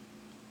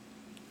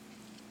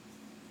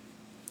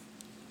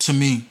 To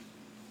me,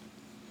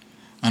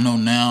 I know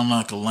now,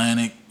 like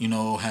Atlantic, you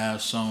know,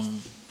 has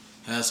some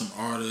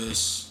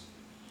artists,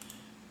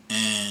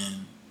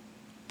 and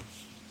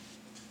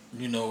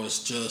you know,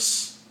 it's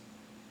just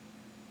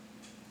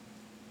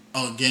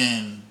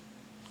again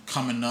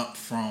coming up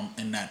from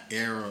in that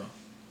era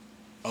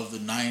of the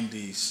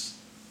 90s.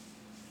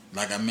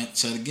 Like I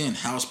said again,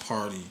 House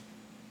Party,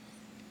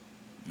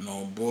 you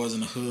know, Boys in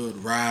the Hood,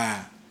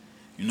 Ride.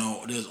 You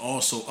know, there's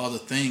also other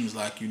things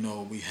like, you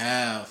know, we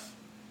have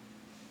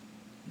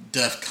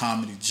Def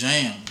Comedy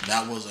Jam.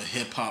 That was a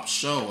hip hop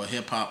show, a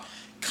hip hop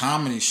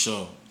comedy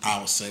show, I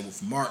would say,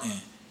 with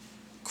Martin,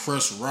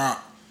 Chris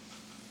Rock.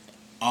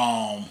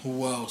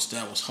 Who else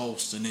that was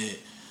hosting it?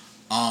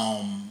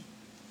 I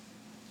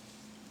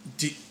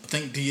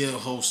think DL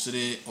hosted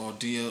it, or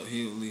DL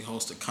he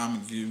hosted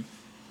Comic View.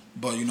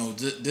 But you know,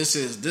 this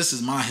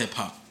is my hip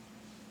hop.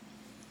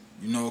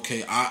 You know,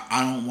 okay,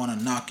 I don't want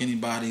to knock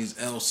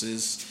anybody's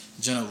else's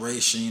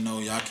generation. You know,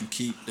 y'all can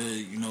keep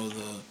the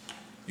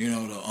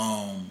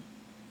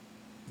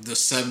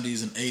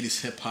 70s and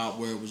 80s hip hop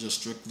where it was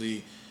just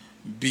strictly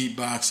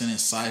beatboxing and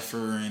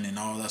ciphering and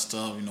all that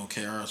stuff. You know,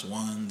 KRS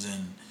Ones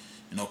and,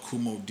 you know,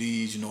 Kumo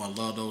D's. You know, I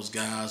love those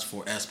guys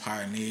for as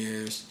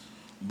pioneers.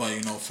 But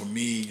you know, for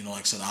me, you know, like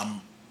I said,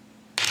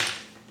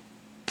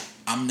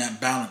 I'm that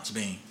balance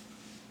beam.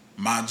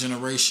 My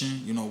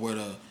generation, you know, where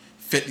the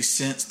 50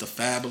 Cents, the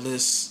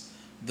Fabulous,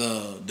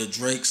 the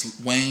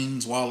Drakes,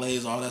 Waynes,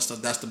 Wale's, all that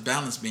stuff, that's the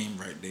balance beam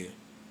right there.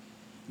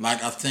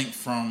 Like I think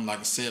from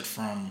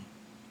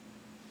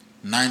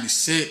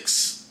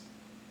 96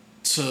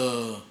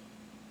 to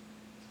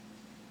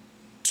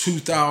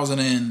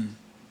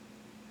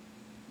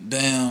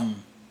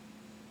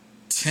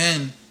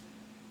 2010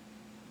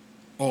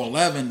 or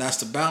 11, that's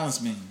the balance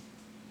beam.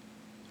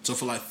 So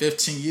for like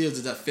 15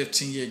 years, there's that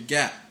 15-year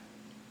gap.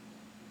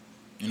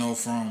 You know,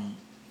 from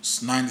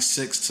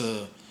 96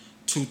 to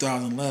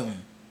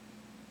 2011.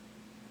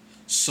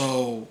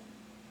 So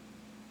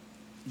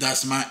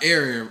that's my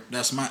area.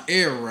 That's my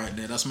era right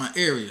there. That's my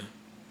area.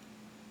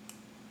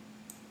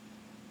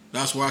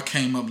 That's where I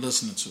came up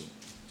listening to.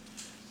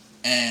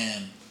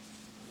 And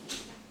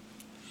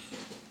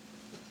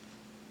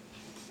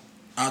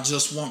I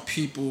just want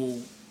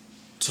people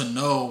to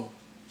know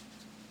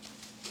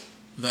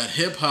that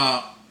hip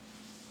hop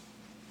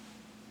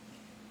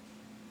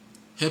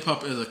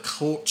is a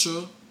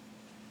culture.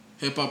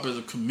 Hip hop is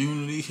a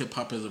community. Hip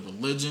hop is a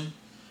religion.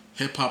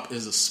 Hip hop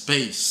is a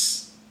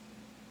space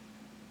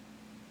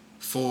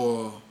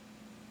for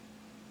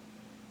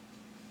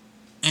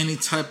any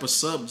type of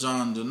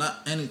subgenre. Not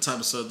any type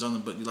of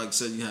subgenre, but like I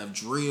said, you have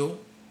drill,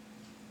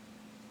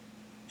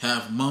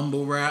 have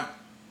mumble rap,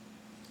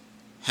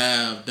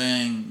 have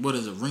dang, what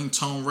is it,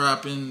 ringtone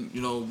rapping,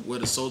 you know, where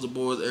the Soulja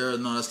Boys era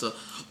and all that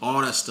stuff,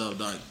 all that stuff,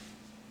 like.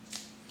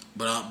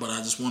 But I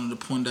just wanted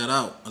to point that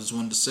out. I just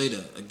wanted to say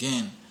that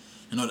again.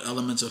 You know, the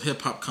elements of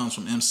hip hop comes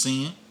from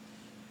MCing,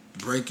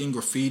 breaking,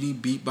 graffiti,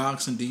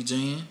 beatboxing,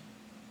 DJing.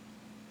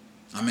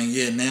 I mean,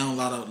 yeah, now a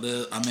lot of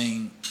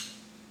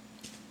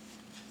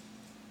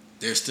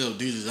there's still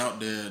DJs out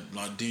there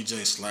like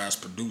DJ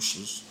 /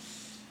 producers,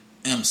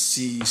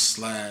 MC /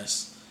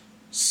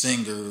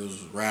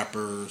 singers,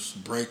 rappers,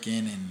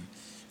 breaking, and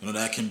you know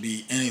that can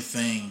be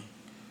anything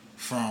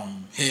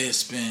from head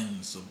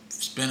spins,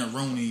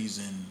 spinneroonies,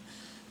 and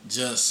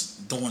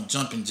just doing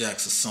jumping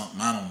jacks or something.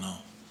 I don't know.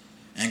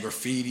 And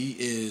graffiti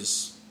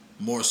is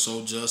more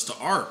so just the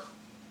art.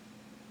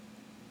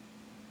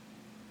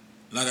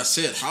 Like I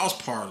said, house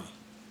party,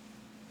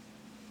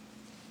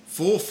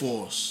 full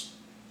force.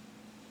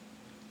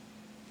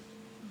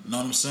 Know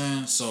what I'm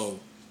saying? So,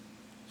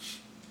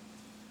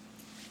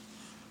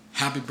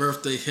 happy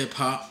birthday, hip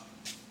hop.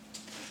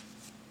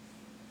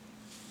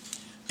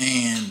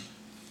 And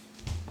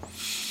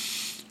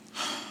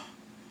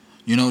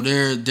you know,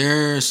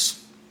 there's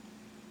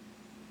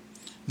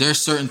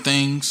certain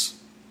things.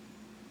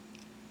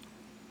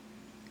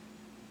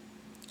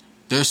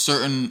 There's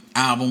certain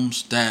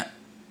albums that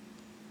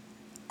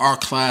are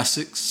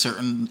classics.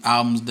 Certain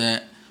albums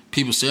that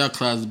people say are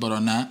classics but are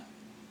not.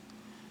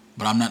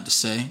 But I'm not to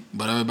say.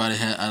 But everybody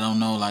I don't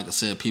know, like I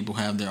said, people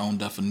have their own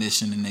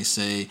definition and they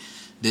say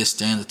this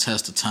stands the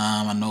test of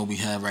time. I know we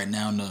have right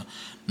now the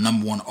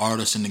number one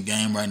artist in the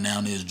game right now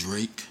is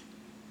Drake.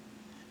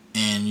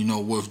 And, you know,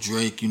 with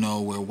Drake, you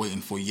know, we're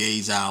waiting for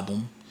Ye's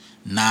album.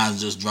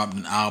 Nas just dropped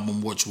an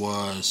album which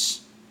was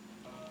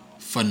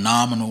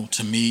phenomenal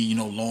to me. You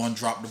know, Lauren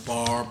dropped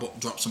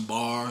some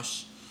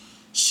bars.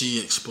 She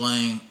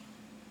explained,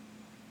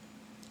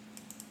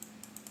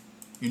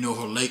 you know,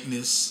 her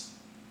lateness.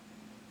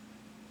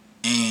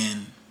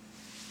 And,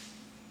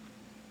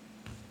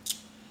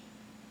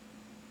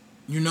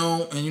 you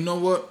know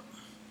what?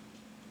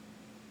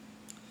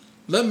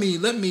 Let me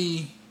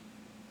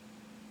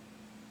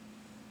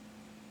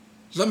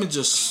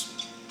just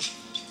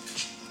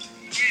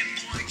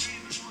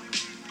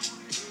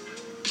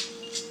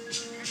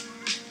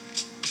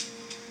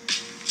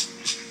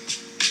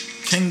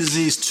King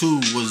Disease 2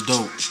 was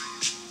dope. One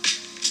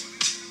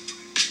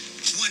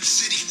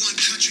city, one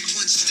country,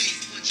 one state.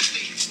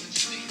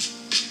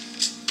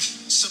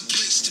 Some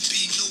place to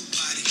be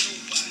nobody.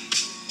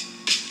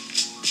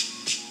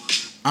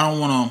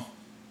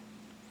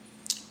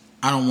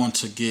 I don't want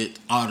to get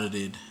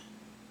audited,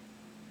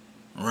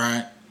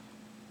 right?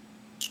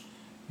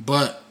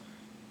 But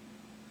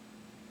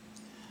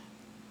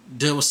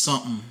there was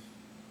something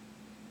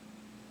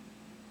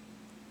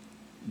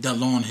that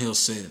Lauryn Hill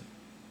said.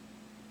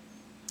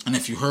 And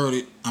if you heard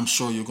it, I'm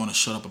sure you're going to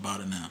shut up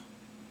about it now.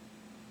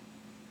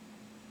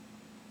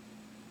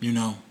 You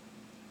know?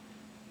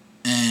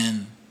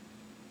 And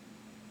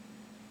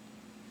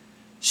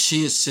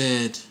she had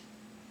said,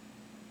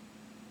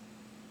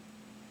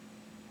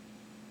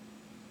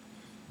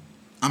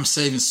 I'm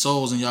saving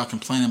souls and y'all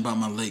complaining about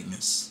my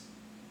lateness.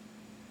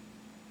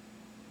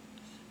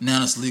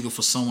 Now it's legal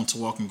for someone to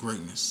walk in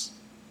greatness.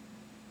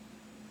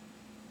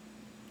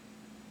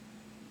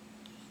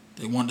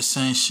 They want the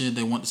same shit,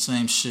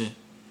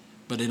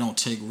 but they don't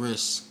take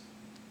risks.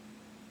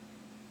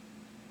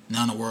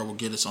 Now the world will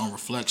get its own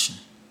reflection.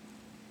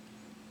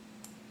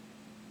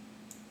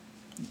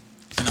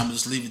 And I'm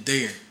just leave it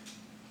there.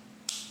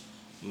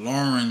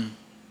 Lauryn,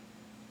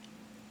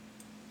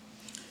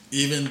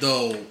 even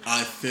though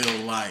I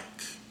feel like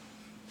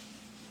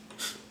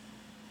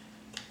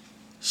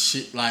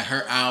shit, like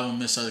her album,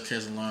 Miss Other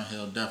Case of Lauryn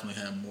Hill,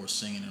 definitely had more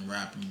singing and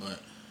rapping,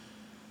 but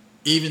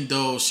even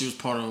though she was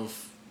part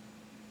of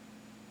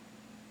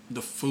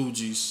the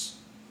Fugees,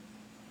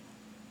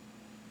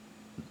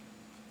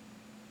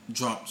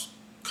 dropped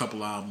a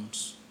couple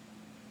albums,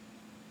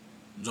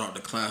 dropped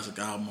a classic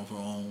album of her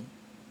own.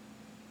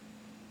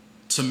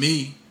 To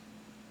me,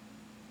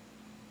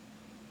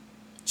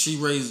 she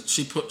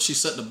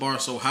set the bar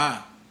so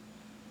high.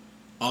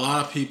 A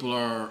lot of people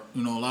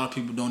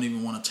don't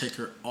even want to take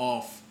her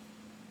off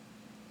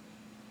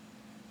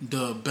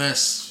the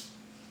best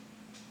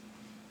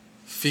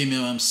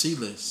female MC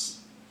list.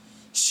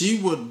 She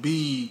would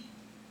be,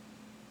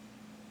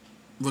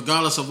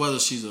 regardless of whether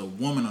she's a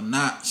woman or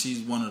not, she's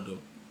one of the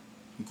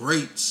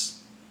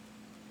greats.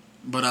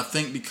 But I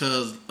think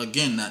because,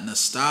 again, that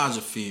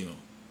nostalgia feel,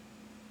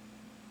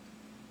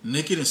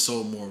 Nicki done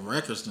sold more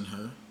records than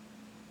her.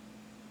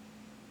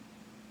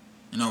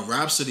 You know,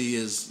 Rhapsody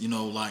is, you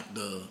know, like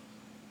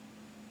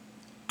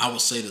I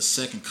would say the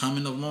second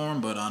coming of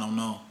Lauryn, but I don't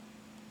know.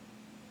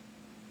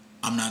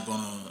 I'm not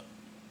gonna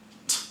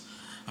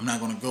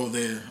go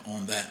there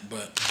on that,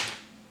 but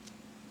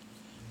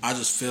I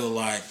just feel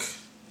like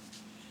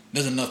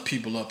there's enough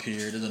people up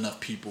here, there's enough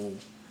people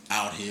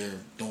out here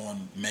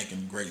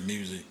making great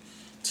music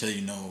to,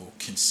 you know,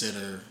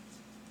 consider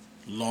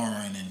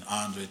Lauryn and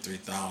Andre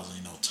 3000,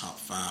 you know, top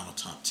 5 or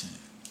top 10.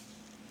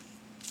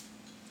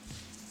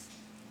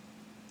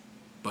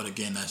 But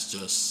again, that's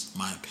just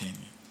my opinion.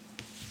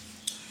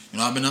 You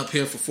know, I've been up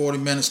here for 40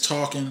 minutes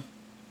talking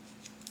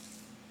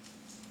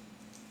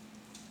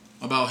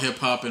about hip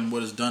hop and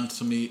what it's done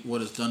to me,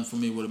 what it's done for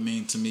me, what it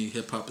means to me.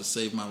 Hip hop has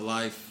saved my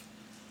life.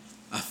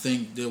 I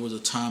think there was a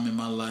time in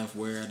my life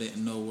where I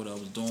didn't know what I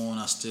was doing.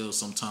 I still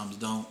sometimes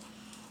don't.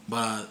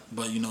 But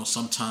you know,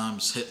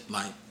 sometimes hip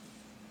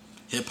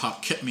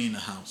hop kept me in the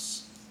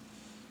house.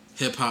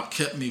 Hip hop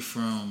kept me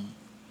from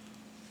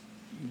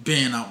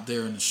being out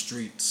there in the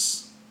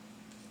streets.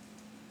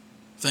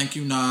 Thank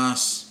you,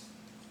 Nas.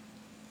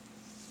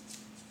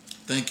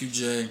 Thank you,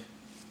 Jay.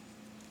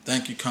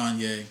 Thank you,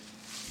 Kanye.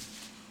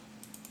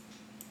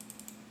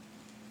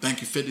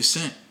 Thank you, 50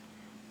 Cent.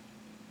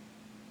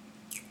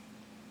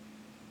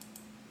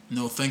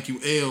 No, thank you,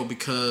 L,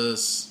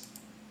 because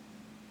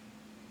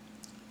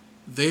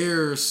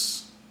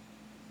there's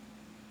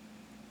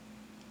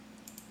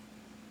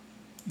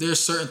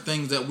certain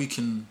things that we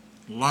can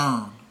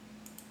learn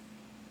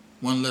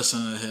when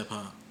listening to hip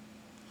hop.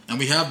 And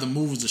we have the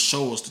movies to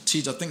show us, to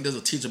teach. I think there's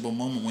a teachable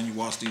moment when you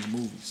watch these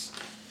movies.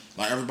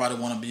 Like, everybody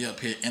want to be up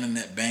here,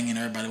 internet banging.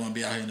 Everybody want to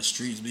be out here in the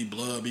streets, be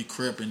blood, be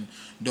crip, and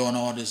doing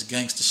all this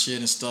gangster shit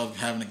and stuff,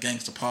 having a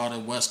gangster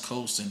party, West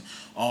Coast, and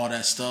all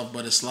that stuff.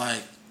 But it's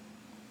like,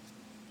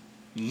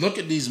 look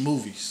at these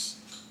movies.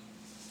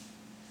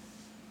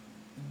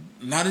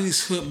 A lot of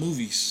these hood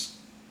movies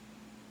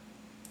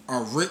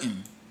are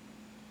written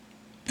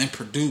and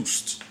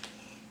produced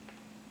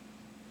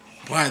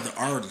by the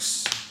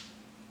artists.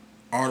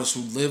 Artists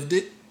who lived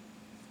it,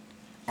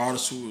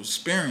 artists who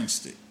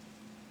experienced it.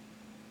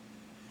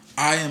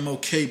 I am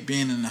okay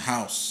being in the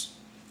house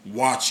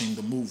watching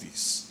the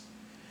movies.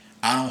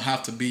 I don't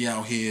have to be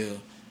out here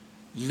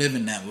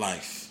living that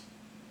life.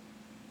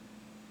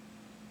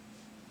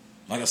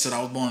 Like I said,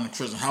 I was born in a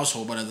Christian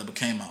household, but as I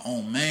became my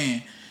own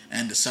man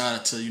and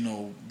decided to, you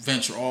know,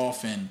 venture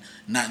off and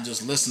not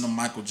just listen to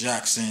Michael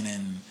Jackson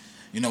and,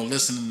 you know,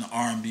 listening to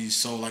R&B.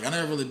 So, like, I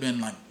never really been,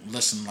 like,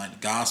 listening,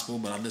 like, gospel,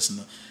 but I listen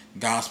to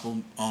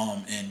gospel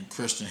and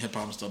Christian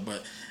hip-hop and stuff.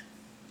 But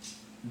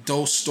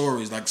those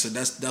stories, like I said,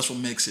 that's what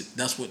makes it,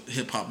 that's what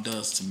hip-hop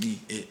does to me.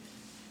 It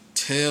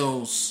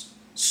tells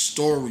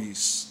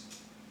stories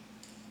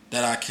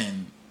that I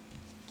can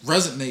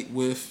resonate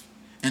with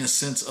in a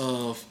sense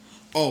of,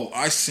 oh,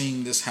 I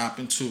seen this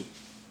happen too.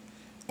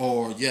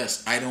 Or,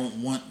 yes, I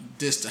don't want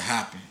this to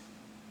happen.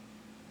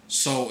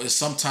 So it's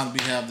sometimes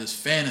we have this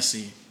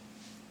fantasy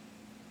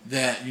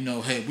that, you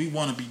know, hey, we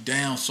want to be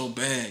down so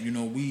bad. You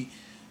know, we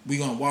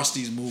gonna watch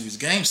these movies.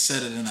 Game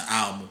said it in the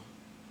album.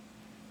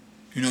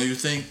 You know, you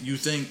think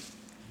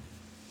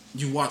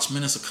you watch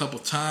Menace a couple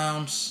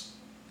times,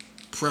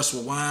 press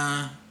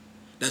rewind,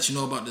 that you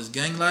know about this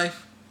gang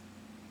life.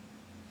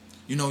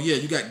 You know, yeah,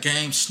 you got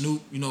Game,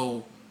 Snoop, you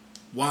know,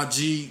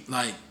 YG,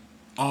 like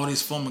all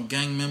these former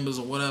gang members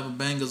or whatever,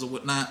 bangers or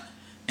whatnot,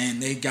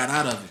 and they got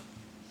out of it.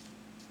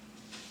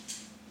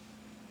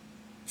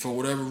 For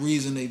whatever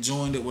reason they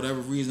joined it, whatever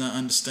reason I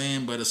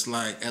understand, but it's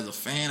like, as a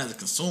fan, as a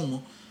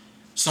consumer,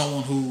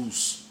 someone who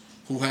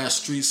has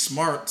street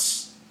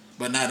smarts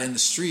but not in the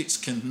streets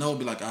can know,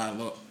 be like, all right,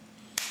 look,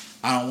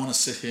 I don't want to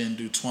sit here and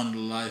do 20 to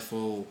life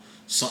or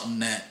something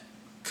that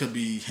could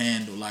be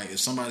handled. Like, if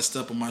somebody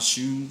step on my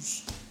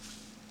shoes,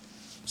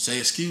 say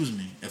excuse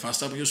me. If I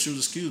step on your shoes,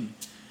 excuse me.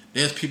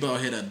 There's people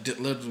out here that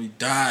literally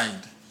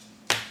died,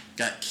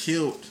 got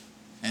killed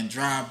in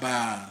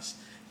drive-bys,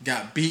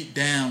 got beat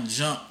down,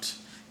 jumped,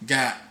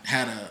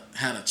 had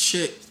a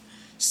chick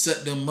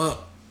set them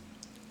up.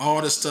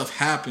 All this stuff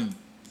happened.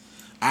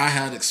 I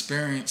had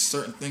experienced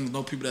certain things.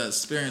 Know people that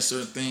experienced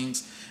certain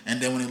things, and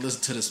then when they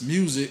listen to this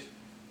music,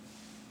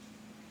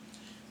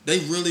 they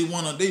really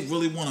wanna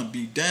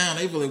be down.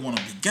 They really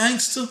wanna be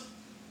gangster.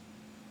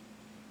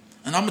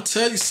 And I'm gonna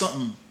tell you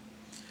something.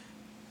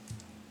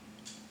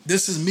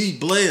 This is me,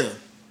 Blair,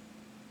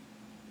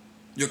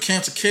 your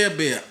cancer care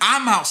bear.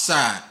 I'm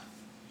outside.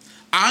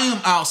 I am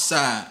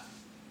outside.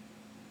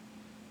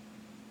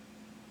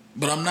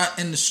 But I'm not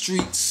in the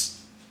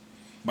streets.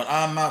 But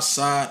I'm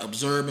outside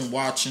observing,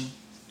 watching,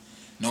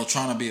 you know,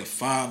 trying to be a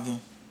father,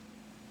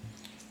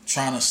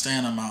 trying to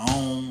stand on my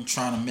own,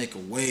 trying to make a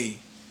way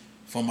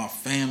for my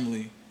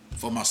family,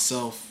 for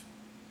myself.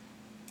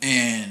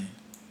 And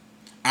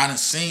I done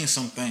seen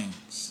some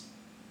things.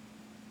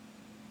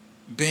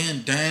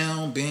 Being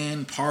down,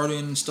 being partying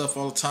and stuff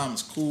all the time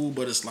is cool,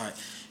 but it's like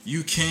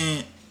you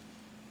can't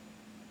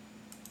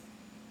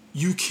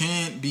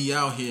be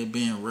out here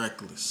being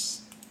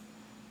reckless.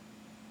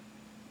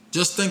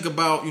 Just think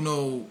about, you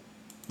know,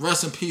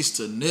 rest in peace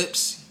to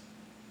Nipsey.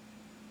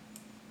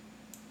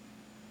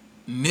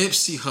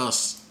 Nipsey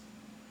Hussle.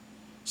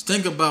 Just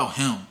think about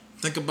him.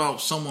 Think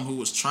about someone who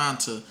was trying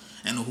to,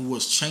 and who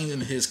was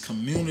changing his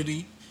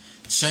community,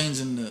 trying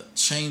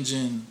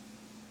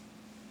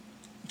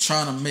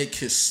to make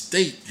his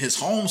state, his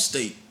home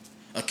state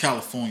of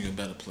California a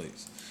better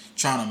place.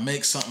 Trying to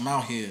make something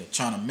out here,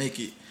 trying to make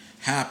it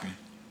happen.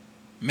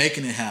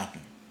 Making it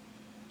happen.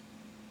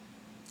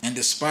 And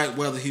despite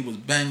whether he was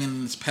banging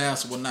in his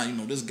past or whatnot, you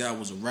know, this guy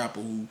was a rapper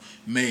who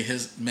made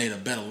a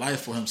better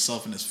life for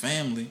himself and his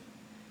family.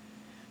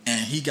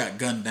 and he got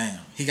gunned down.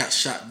 He got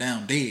shot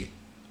down dead.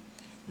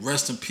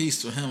 Rest in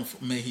peace to him.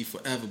 May he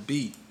forever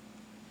be.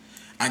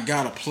 I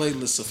got a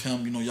playlist of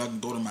him. You know, y'all can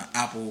go to my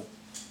Apple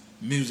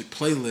Music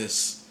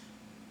playlist,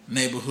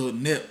 Neighborhood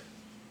Nip.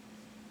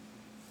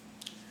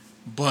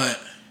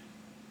 But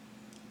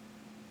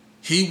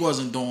he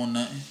wasn't doing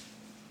nothing.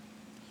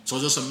 So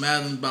just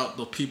imagine about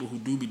the people who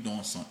do be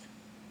doing something.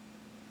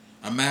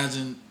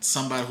 Imagine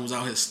somebody who's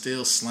out here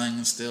still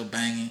slanging, still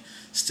banging,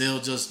 still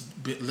just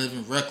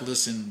living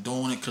reckless and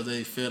doing it because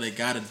they feel they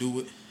got to do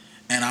it.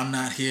 And I'm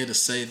not here to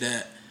say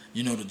that,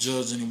 you know, to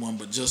judge anyone,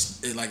 but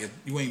just like if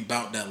you ain't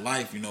about that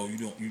life, you know,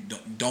 you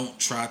don't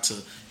try to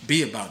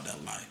be about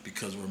that life,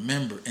 because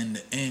remember, in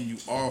the end, you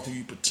are who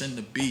you pretend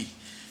to be,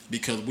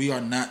 because we are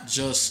not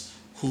just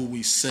who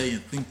we say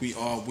and think we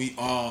are. We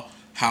are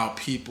how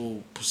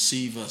people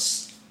perceive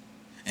us,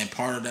 and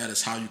part of that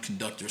is how you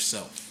conduct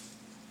yourself.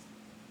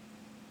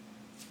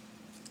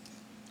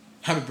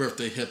 Happy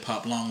birthday, hip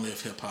hop! Long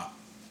live hip hop!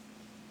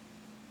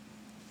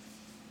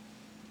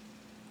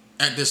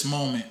 At this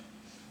moment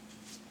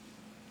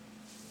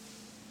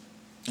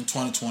in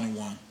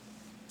 2021,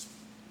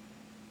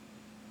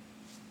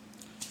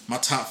 my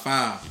top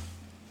 5,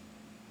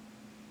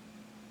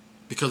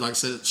 because like I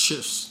said, it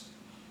shifts.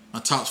 My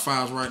top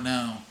 5 right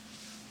now,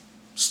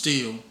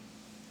 still,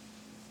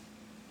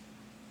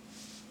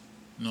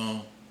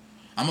 no,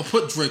 I'm gonna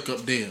put Drake up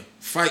there.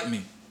 Fight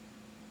me.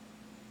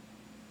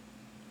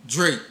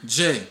 Drake,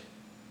 Jay,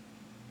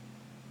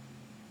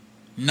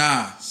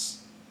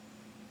 Nas.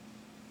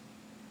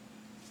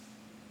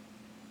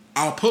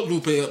 I'll put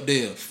Lupe up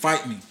there.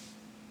 Fight me.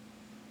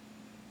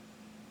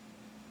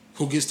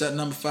 Who gets that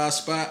number 5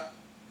 spot?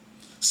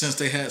 Since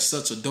they had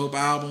such a dope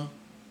album,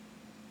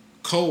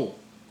 Cole.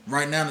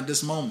 Right now at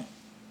this moment.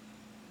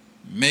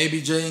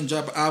 Maybe Jay ain't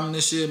drop an album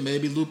this year.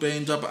 Maybe Lupe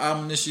ain't drop an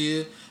album this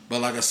year.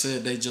 But like I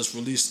said, they just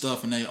release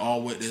stuff and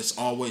it's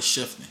always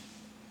shifting.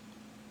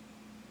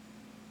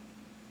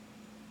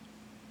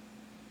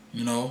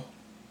 You know,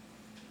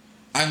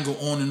 I can go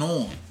on and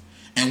on.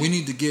 And we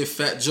need to give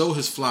Fat Joe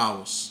his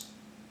flowers.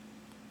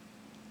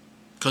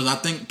 Because I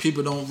think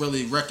people don't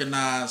really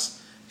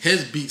recognize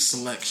his beat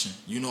selection.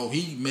 You know,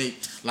 he made,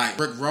 like,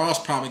 Rick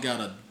Ross probably got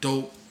a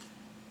dope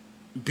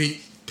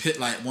beat pit,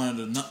 like one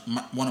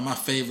of my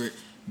favorite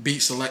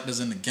beat selectors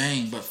in the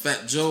game. But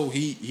Fat Joe,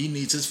 he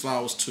needs his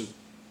flowers too.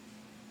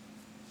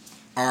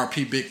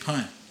 R.I.P. Big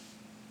Pun.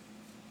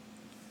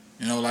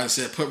 You know, like I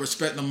said, put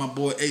respect on my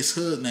boy Ace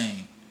Hood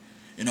name.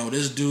 You know,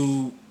 this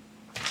dude,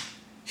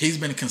 he's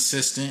been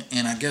consistent,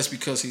 and I guess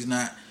because he's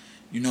not,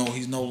 you know,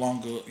 he's no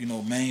longer, you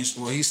know,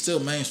 well, he's still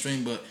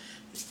mainstream, but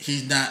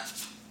he's not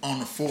on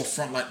the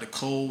forefront like the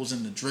Coles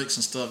and the Drakes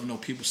and stuff, you know,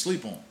 people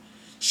sleep on.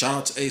 Shout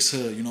out to Ace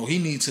Hood. You know, he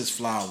needs his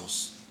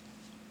flowers.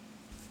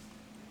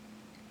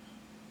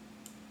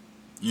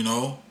 You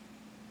know?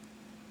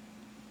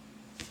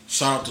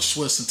 Shout out to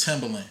Swiss and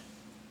Timberland.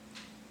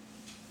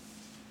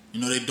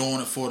 You know, they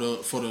doing it for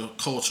the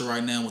culture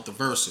right now with the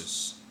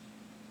verses.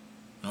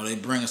 You know, they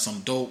bringing some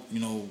dope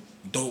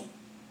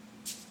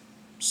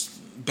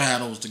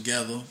battles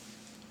together.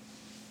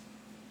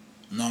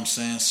 You know what I'm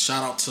saying?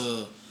 Shout out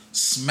to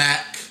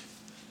Smack,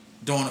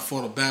 doing it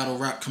for the battle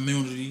rap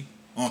community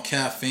on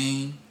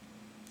Caffeine.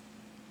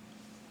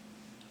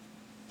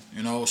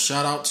 You know,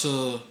 shout out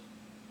to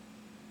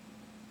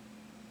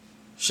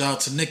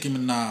Nicki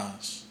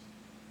Minaj.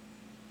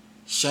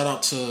 Shout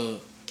out to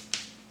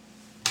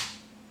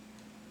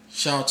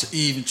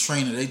Eve and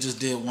Trina. They just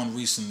did one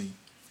recently.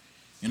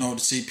 You know, to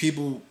see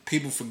people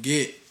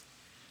forget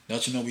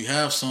that, you know, we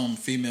have some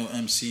female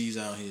MCs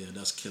out here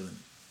that's killing it.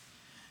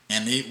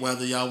 And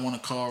whether y'all want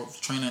to call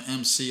Trina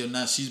MC or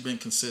not, she's been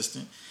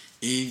consistent.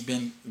 Eve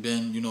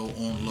been you know,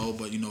 on low,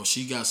 but you know,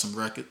 she got some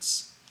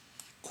records.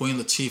 Queen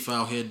Latifah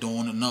out here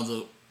doing,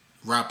 another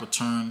rapper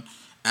turned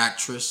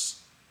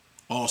actress,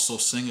 also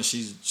singer.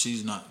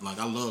 She's not, like,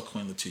 I love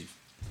Queen Latifah.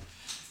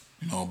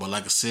 You know, but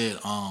like I said,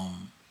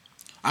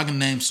 I can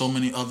name so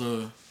many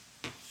other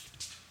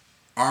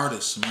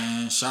artists,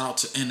 man. Shout out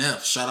to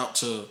NF. Shout out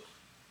to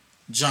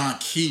John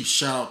Keith.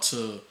 Shout out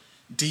to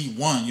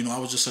D1. You know, I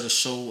was just at a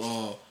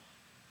show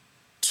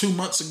 2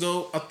 months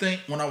ago, I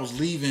think, when I was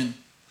leaving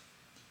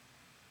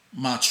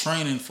my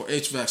training for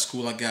HVAC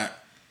school. I got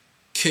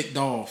kicked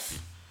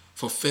off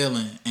for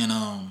failing, and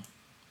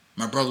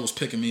my brother was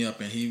picking me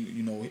up, and he,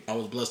 you know, I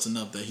was blessed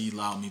enough that he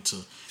allowed me to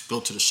go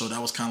to the show.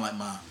 That was kind of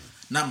like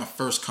not my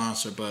first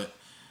concert, but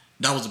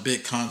that was a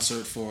big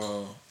concert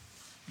for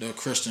the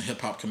Christian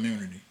hip hop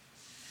community.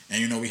 And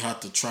you know, we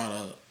had to try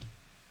to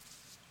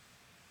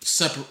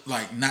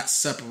not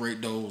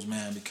separate those,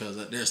 man, because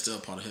they're still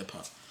part of hip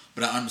hop.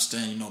 But I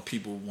understand, you know,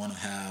 people want to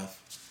have,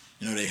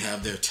 you know, they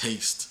have their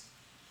taste.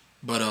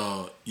 But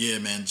yeah,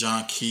 man,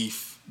 John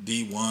Keith,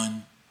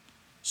 D1,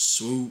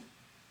 Swoop,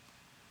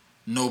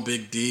 No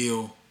Big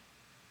Deal,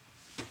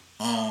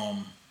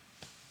 The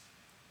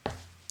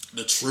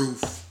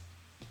Truth,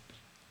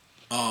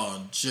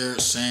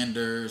 Jared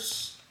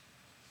Sanders.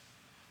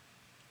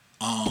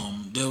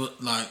 There was,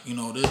 like, you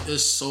know,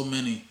 there's so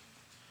many,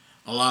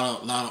 a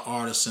lot of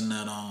artists in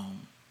that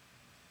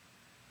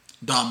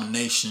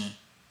domination,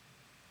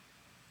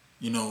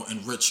 in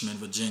Richmond,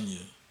 Virginia,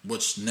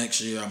 which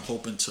next year I'm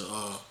hoping to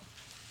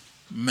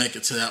make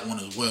it to that one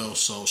as well.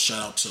 So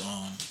shout out to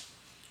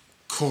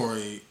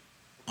Corey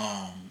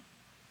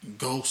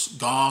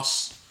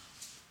Goss.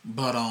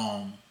 But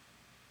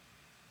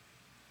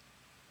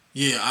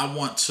yeah, I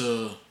want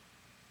to.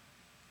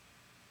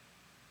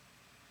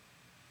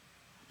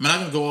 Man,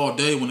 I can go all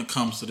day when it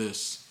comes to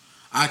this.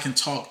 I can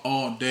talk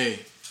all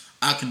day.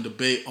 I can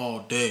debate all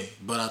day.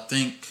 But I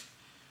think,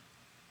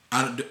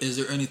 is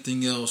there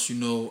anything else?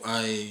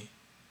 I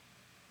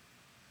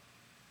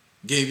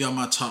gave y'all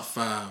my top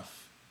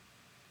 5.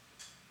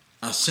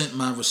 I sent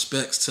my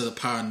respects to the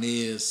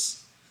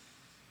pioneers.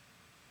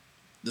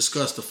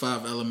 Discussed the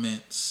 5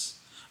 elements.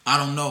 I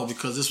don't know,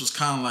 because this was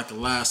kind of like a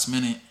last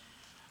minute.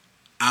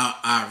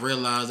 I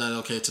realized that,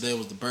 okay, today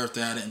was the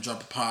birthday. I didn't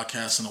drop a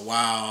podcast in a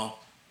while.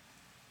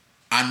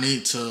 I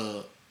need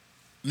to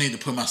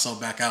put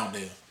myself back out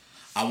there.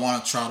 I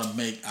want to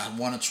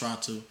try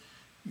to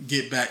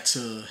get back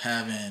to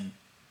having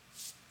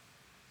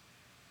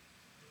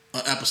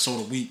an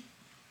episode a week.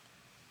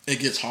 It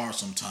gets hard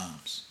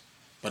sometimes,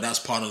 but that's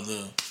part of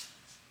the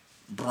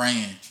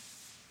brand,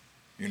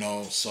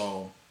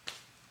 so.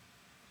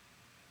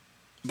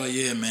 But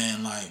yeah,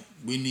 man, like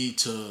we need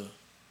to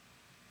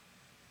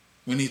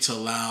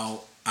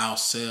allow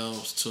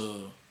ourselves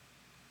to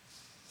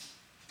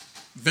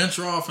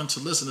venture off and to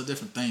listen to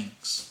different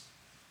things.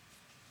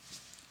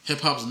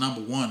 Hip hop's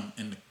number 1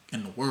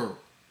 in the world.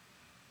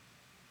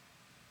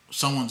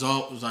 Someone's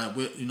always like,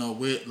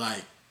 we're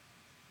like,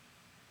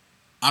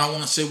 I don't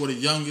want to say we're the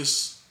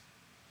youngest,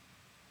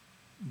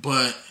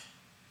 but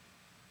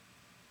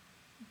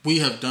we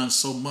have done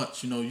so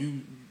much.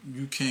 You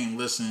can't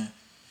listen,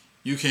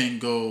 you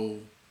can't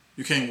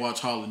watch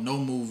hardly no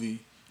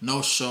movie,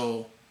 no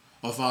show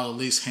without at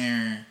least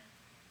hearing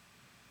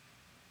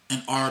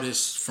an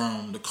artist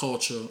from the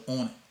culture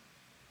on it.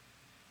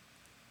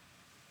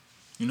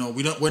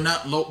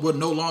 We're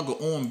no longer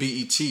on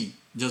BET,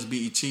 just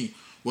BET.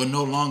 We're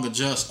no longer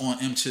just on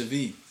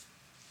MTV.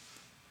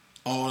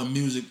 All the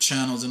music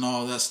channels and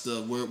all that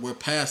stuff, we're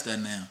past that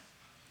now.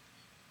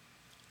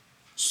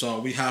 So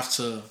we have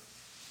to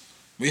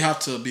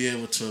be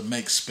able to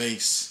make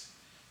space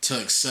to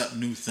accept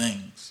new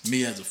things.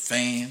 Me as a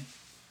fan,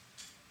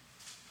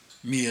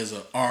 me as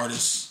an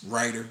artist,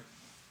 writer,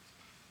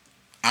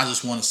 I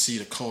just want to see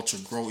the culture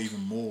grow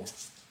even more.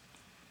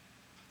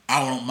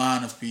 I don't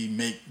mind if we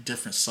make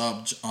different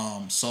sub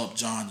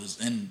genres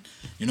in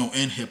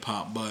hip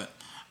hop, but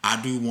I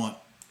do want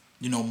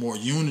more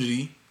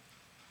unity.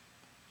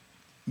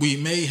 We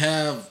may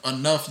have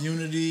enough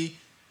unity.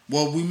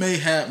 Well, we may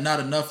have not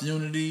enough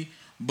unity,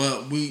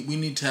 but we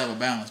need to have a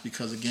balance,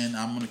 because again,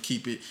 I'm gonna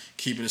keep it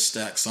a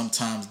stack.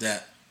 Sometimes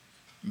that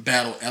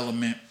battle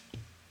element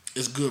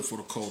is good for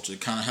the culture.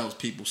 It kind of helps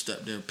people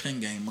step their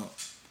pen game up.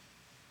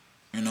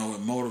 It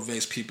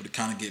motivates people to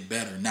kind of get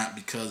better, not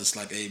because it's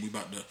like, hey, we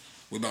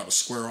about to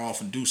square off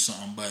and do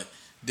something, but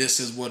this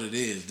is what it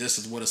is. This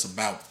is what it's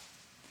about.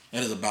 It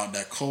is about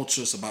that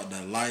culture. It's about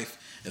that life.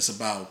 It's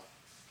about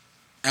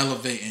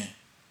elevating.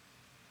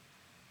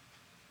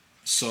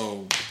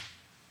 So,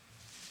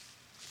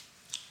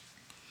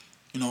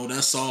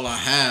 that's all I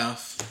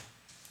have.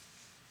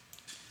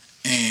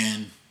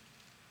 And,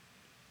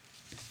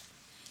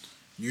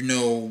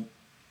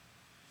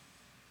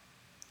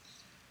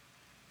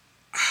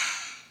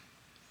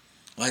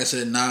 like I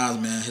said, Nas,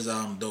 man, his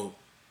album dope.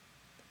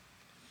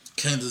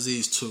 King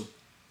Disease too.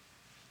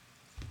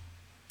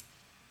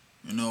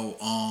 I know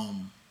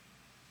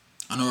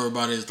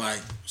everybody's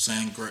like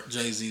saying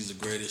Jay-Z's the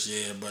greatest,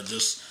 yeah, but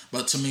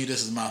to me,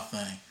 this is my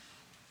thing.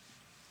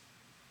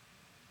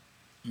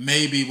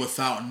 Maybe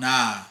without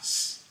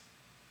Nas,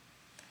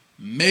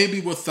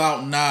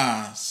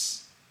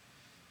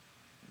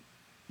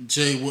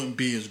 Jay wouldn't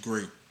be as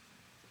great.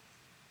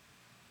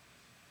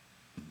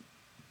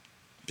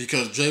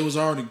 Because Jay was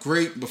already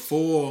great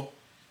before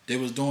they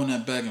was doing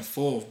that back and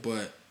forth,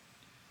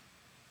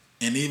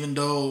 and even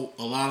though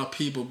a lot of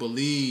people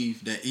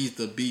believe that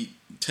Ether beat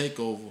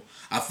Takeover,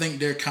 I think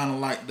they're kind of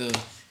like the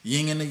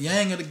yin and the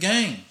yang of the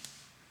game.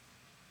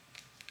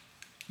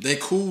 They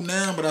cool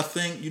now, but I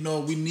think,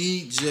 we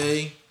need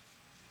Jay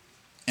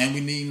and we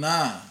need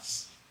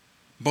Nas.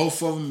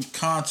 Both of them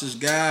conscious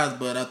guys,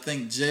 but I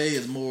think Jay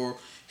is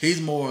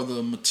he's more of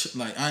the,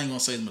 like, I ain't gonna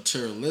say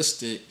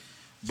materialistic,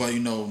 but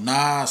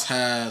Nas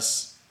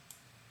has,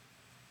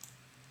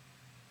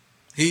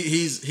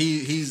 it's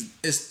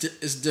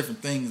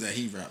different things that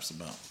he raps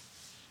about.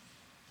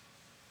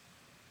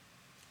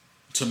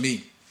 To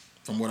me,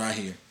 from what I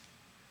hear.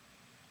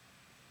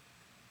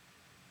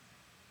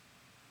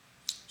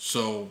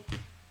 So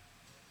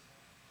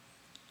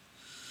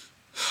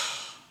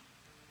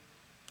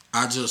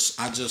I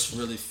just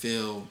really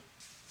feel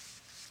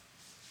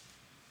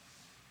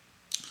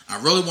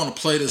I really want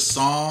to play this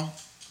song,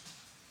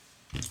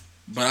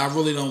 but I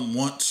really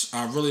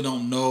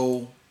don't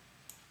know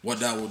what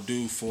that will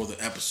do for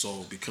the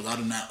episode, because I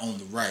do not own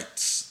the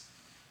rights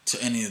to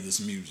any of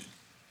this music.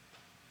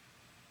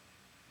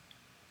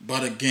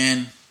 But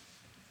again,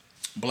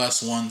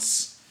 Blessed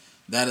ones,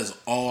 that is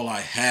all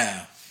I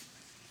have.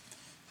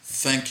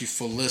 Thank you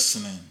for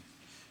listening.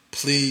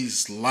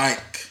 Please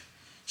like,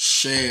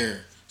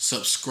 share,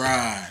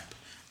 subscribe.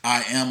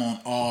 I am on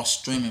all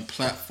streaming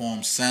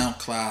platforms: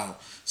 SoundCloud,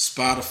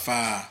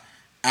 Spotify,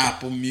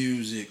 Apple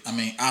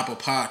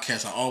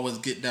Podcasts. I always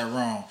get that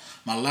wrong.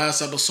 My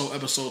last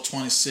episode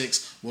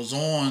 26, was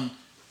on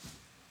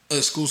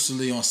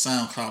exclusively on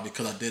SoundCloud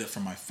because I did it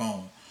from my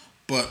phone.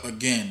 But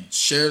again,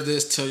 share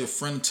this, tell your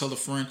friend, tell a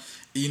friend.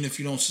 Even if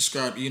you don't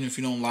subscribe, even if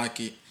you don't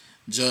like it,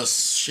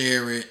 just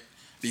share it,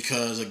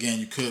 because again,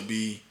 you could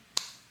be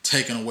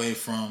taken away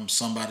from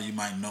somebody you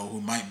might know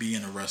who might be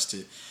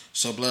interested.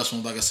 So blessed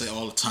ones, like I say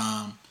all the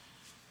time,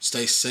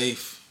 stay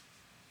safe,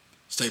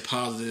 stay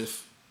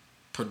positive,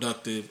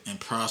 productive, and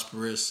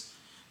prosperous.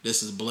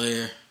 This is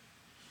Blair,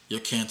 your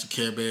Cancer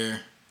Care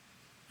Bear,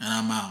 and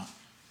I'm out.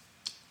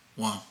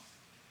 1.